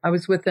bit. I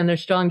was with an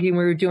Ashtangi and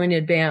we were doing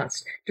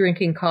advanced,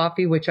 drinking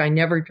coffee, which I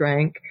never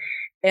drank.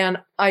 And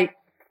I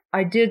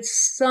did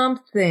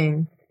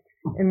something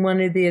in one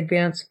of the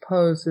advanced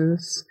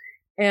poses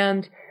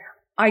and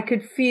I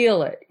could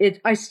feel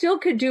it. I still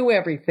could do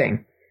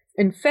everything.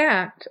 In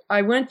fact,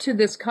 I went to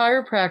this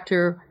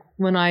chiropractor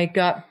when I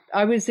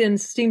was in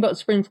Steamboat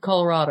Springs,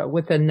 Colorado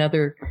with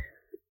another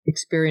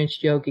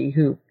experienced yogi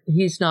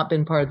he's not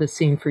been part of the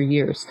scene for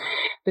years.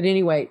 But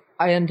anyway,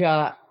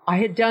 I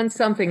had done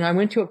something. I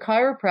went to a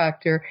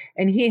chiropractor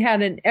and he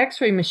had an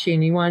x-ray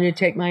machine. He wanted to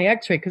take my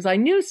x-ray because I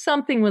knew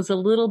something was a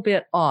little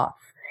bit off.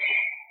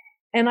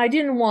 And I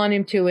didn't want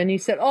him to. And he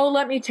said, "Oh,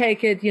 let me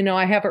take it.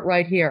 I have it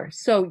right here."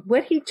 So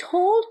what he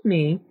told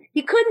me,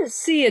 he couldn't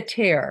see a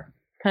tear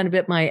kind of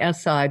at my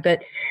SI, but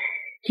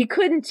he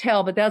couldn't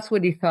tell. But that's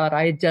what he thought.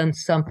 I had done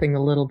something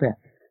a little bit.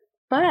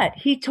 But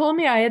he told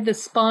me I had the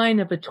spine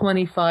of a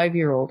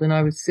 25-year-old and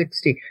I was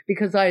 60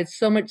 because I had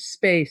so much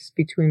space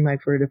between my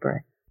vertebrae.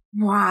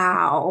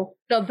 Wow.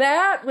 So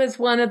that was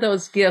one of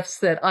those gifts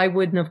that I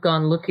wouldn't have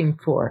gone looking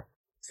for.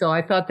 So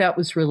I thought that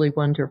was really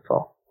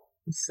wonderful.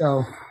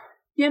 So,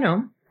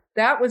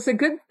 that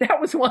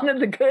was one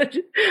of the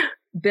good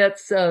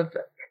bits of,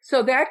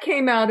 so that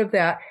came out of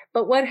that.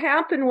 But what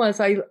happened was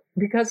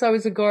because I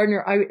was a gardener,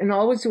 and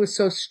always was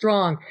so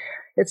strong,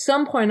 at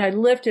some point I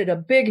lifted a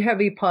big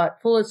heavy pot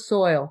full of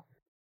soil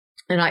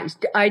and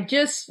I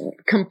just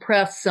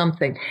compressed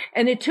something.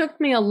 And it took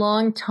me a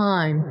long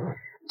time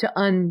to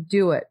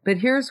undo it. But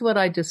here's what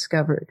I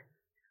discovered.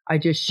 I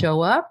just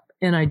show up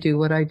and I do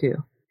what I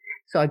do.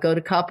 So I go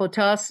to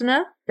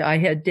Kapotasana. I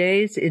had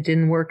days it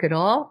didn't work at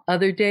all.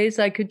 Other days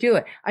I could do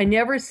it. I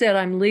never said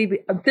I'm leaving.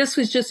 This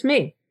was just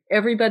me.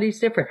 Everybody's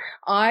different.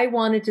 I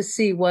wanted to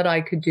see what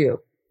I could do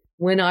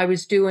when I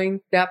was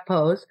doing that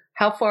pose.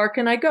 How far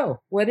can I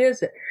go? What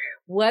is it?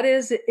 What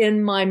is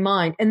in my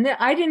mind? And then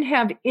I didn't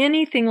have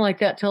anything like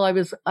that till I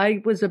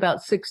was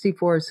about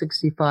 64 or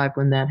 65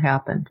 when that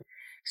happened.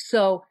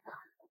 So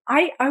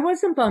I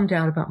wasn't bummed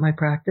out about my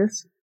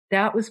practice.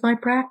 That was my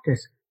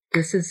practice.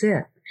 This is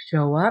it.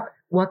 Show up.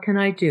 What can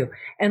I do?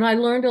 And I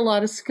learned a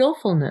lot of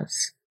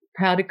skillfulness,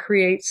 how to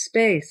create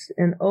space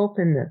and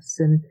openness.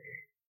 And,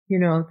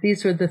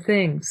 these are the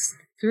things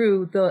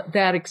through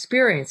that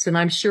experience. And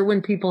I'm sure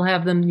when people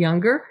have them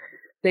younger,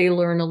 they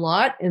learn a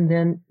lot. And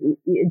then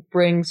it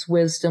brings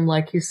wisdom,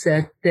 like you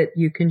said, that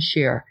you can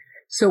share.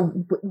 So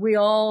we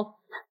all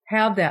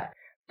have that.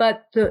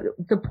 But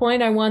the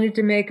point I wanted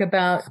to make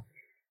about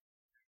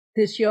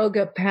this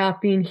yoga path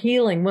being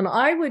healing, when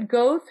I would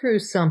go through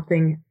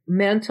something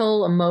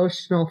mental,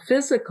 emotional,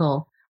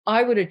 physical,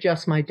 I would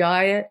adjust my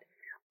diet.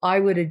 I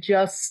would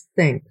adjust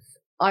things.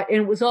 And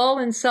it was all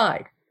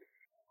inside.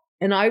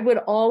 And I would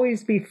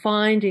always be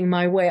finding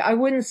my way. I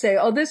wouldn't say,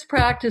 "Oh, this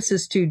practice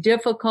is too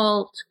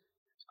difficult.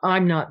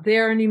 I'm not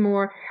there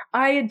anymore."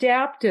 I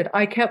adapted.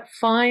 I kept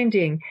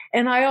finding.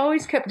 And I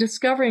always kept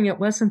discovering it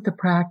wasn't the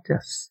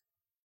practice.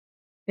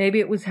 Maybe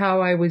it was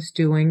how I was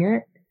doing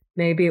it.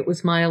 Maybe it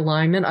was my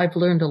alignment. I've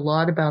learned a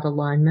lot about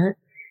alignment.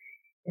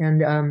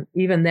 And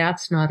even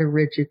that's not a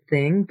rigid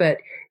thing. But,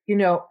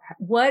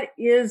 what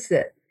is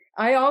it?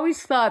 I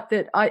always thought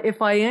that if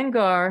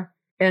Iyengar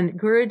and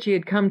Guruji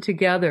had come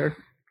together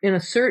in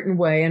a certain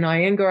way, and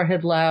Iyengar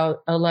had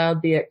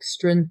allowed the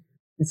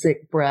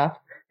extrinsic breath,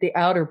 the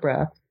outer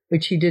breath,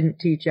 which he didn't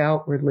teach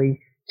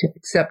outwardly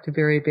except to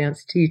very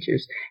advanced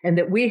teachers, and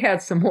that we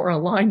had some more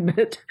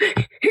alignment,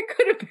 it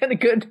could have been a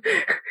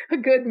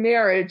good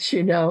marriage,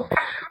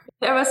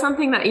 There was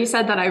something that you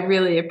said that I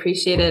really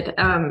appreciated.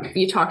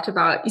 You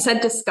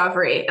said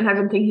discovery, and I've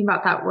been thinking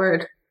about that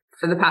word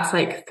for the past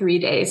 3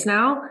 days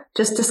now.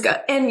 Just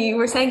discover, and you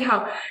were saying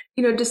how,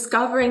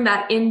 discovering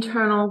that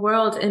internal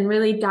world and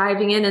really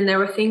diving in. And there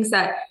were things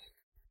that,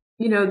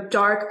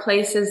 dark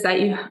places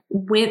that you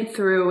went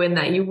through and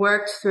that you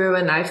worked through.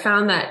 And I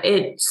found that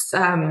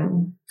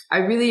I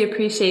really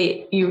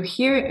appreciate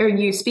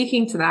you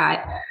speaking to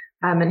that.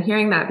 And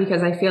hearing that,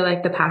 because I feel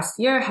like the past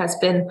year has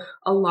been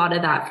a lot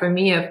of that for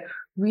me, of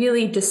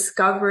really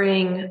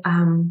discovering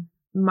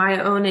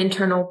my own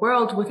internal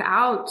world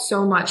without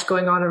so much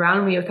going on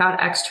around me,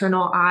 without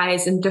external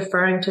eyes, and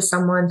deferring to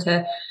someone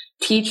to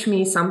teach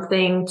me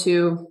something,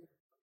 to,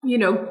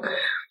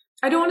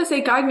 I don't want to say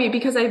guide me,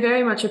 because I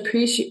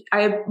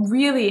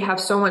really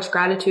have so much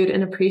gratitude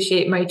and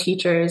appreciate my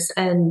teachers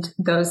and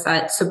those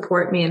that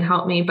support me and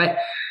help me. But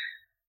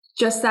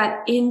just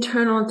that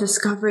internal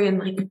discovery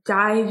and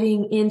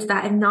diving into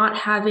that, and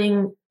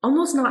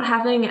almost not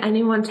having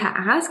anyone to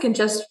ask, and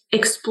just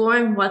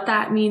exploring what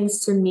that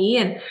means to me.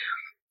 And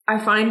I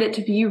find it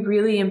to be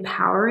really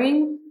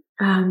empowering.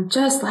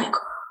 Just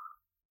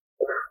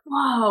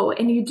whoa.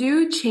 And you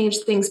do change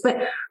things,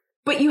 but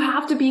you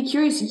have to be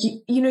curious.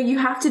 You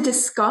have to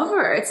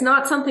discover. It's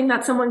not something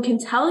that someone can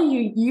tell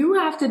you. You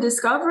have to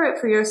discover it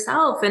for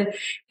yourself. And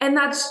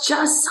that's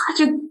just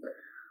such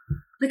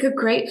a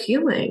great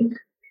feeling.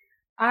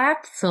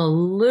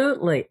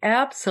 Absolutely.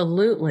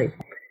 Absolutely.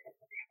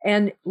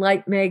 And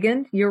like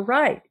Megan, you're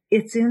right.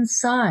 It's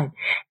inside.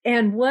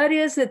 And what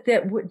is it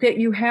that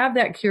you have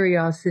that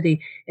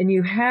curiosity, and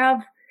you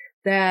have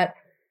that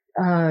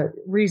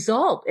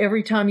result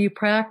every time you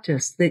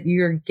practice, that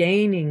you're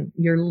gaining,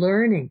 you're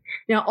learning.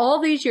 Now,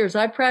 all these years,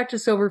 I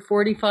practiced over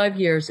 45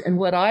 years. And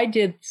what I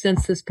did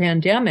since this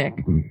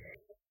pandemic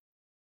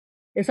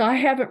is I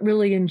haven't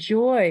really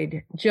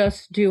enjoyed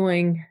just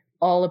doing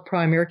all of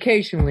primary.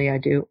 Occasionally I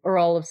do, or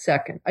all of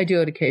second. I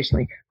do it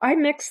occasionally. I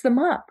mix them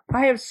up.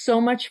 I have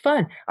so much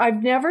fun.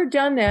 I've never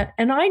done that,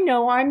 and I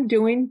know I'm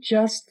doing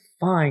just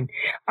fine.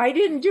 I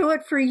didn't do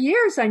it for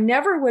years. I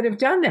never would have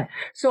done that.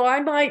 So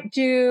I might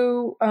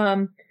do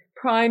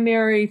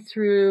primary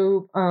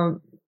through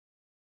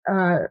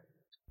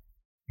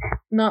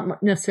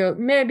not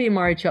necessarily, maybe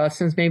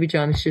Marichasanas, maybe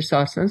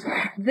Janushirsasanas.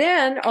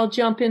 Then I'll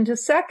jump into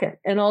second,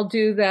 and I'll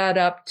do that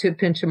up to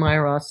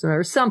Pinchamayurasana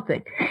or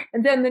something.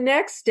 And then the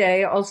next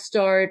day I'll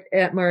start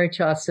at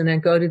Marichasana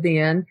and go to the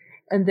end.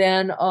 And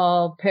then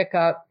I'll pick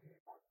up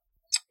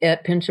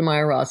at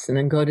Pinchamayurasana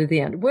and go to the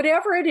end.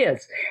 Whatever it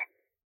is,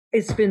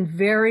 it's been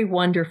very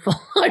wonderful.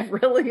 I've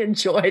really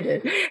enjoyed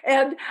it.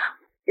 And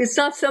it's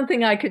not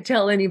something I could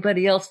tell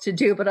anybody else to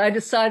do, but I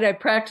decided I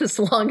practiced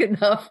long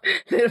enough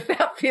that if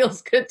that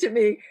feels good to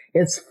me,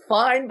 it's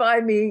fine by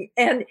me.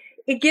 And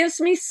it gives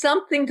me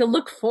something to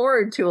look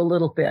forward to a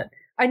little bit.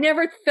 I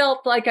never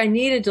felt like I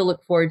needed to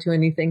look forward to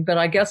anything, but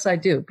I guess I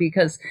do,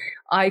 because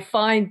I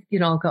find,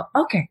 I'll go,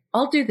 okay,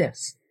 I'll do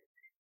this.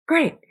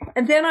 Great.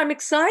 And then I'm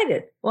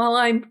excited while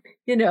I'm,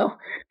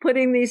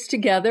 putting these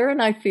together,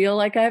 and I feel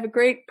like I have a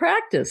great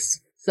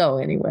practice. So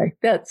anyway,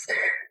 it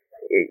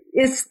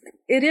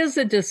is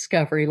a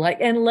discovery,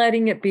 and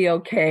letting it be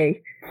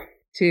okay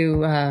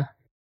to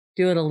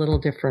do it a little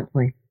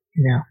differently,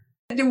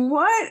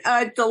 What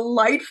a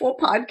delightful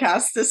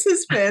podcast this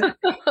has been.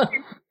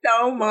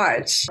 So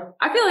much.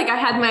 I feel like I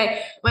had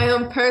my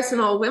own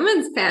personal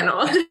women's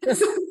panel.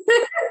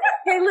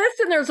 Hey,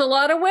 listen, there's a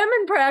lot of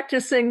women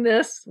practicing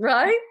this,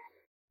 right?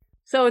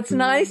 So it's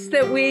nice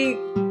that we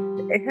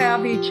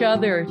have each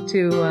other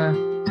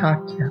to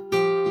talk to.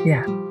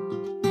 Yeah.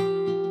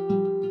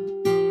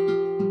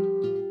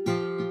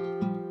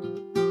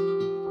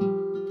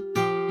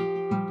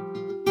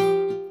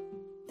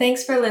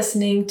 Thanks for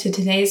listening to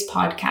today's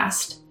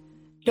podcast.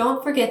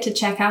 Don't forget to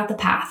check out The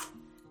Path,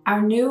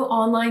 our new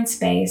online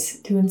space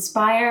to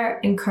inspire,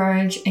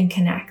 encourage, and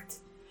connect,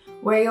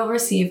 where you'll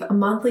receive a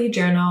monthly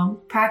journal,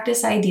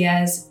 practice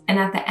ideas, and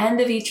at the end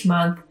of each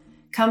month,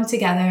 come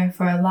together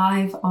for a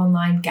live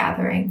online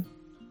gathering.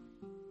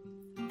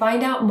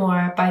 Find out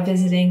more by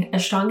visiting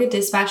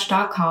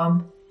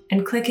ashtangadispatch.com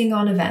and clicking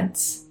on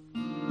events.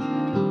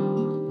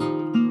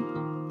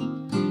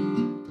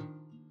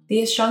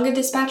 The Ashtanga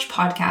Dispatch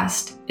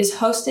podcast is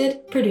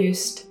hosted,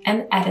 produced,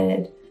 and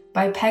edited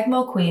by Peg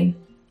Mulqueen,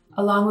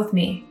 along with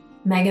me,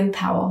 Megan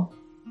Powell.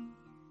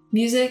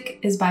 Music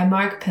is by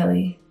Mark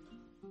Pilley.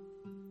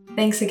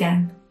 Thanks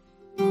again.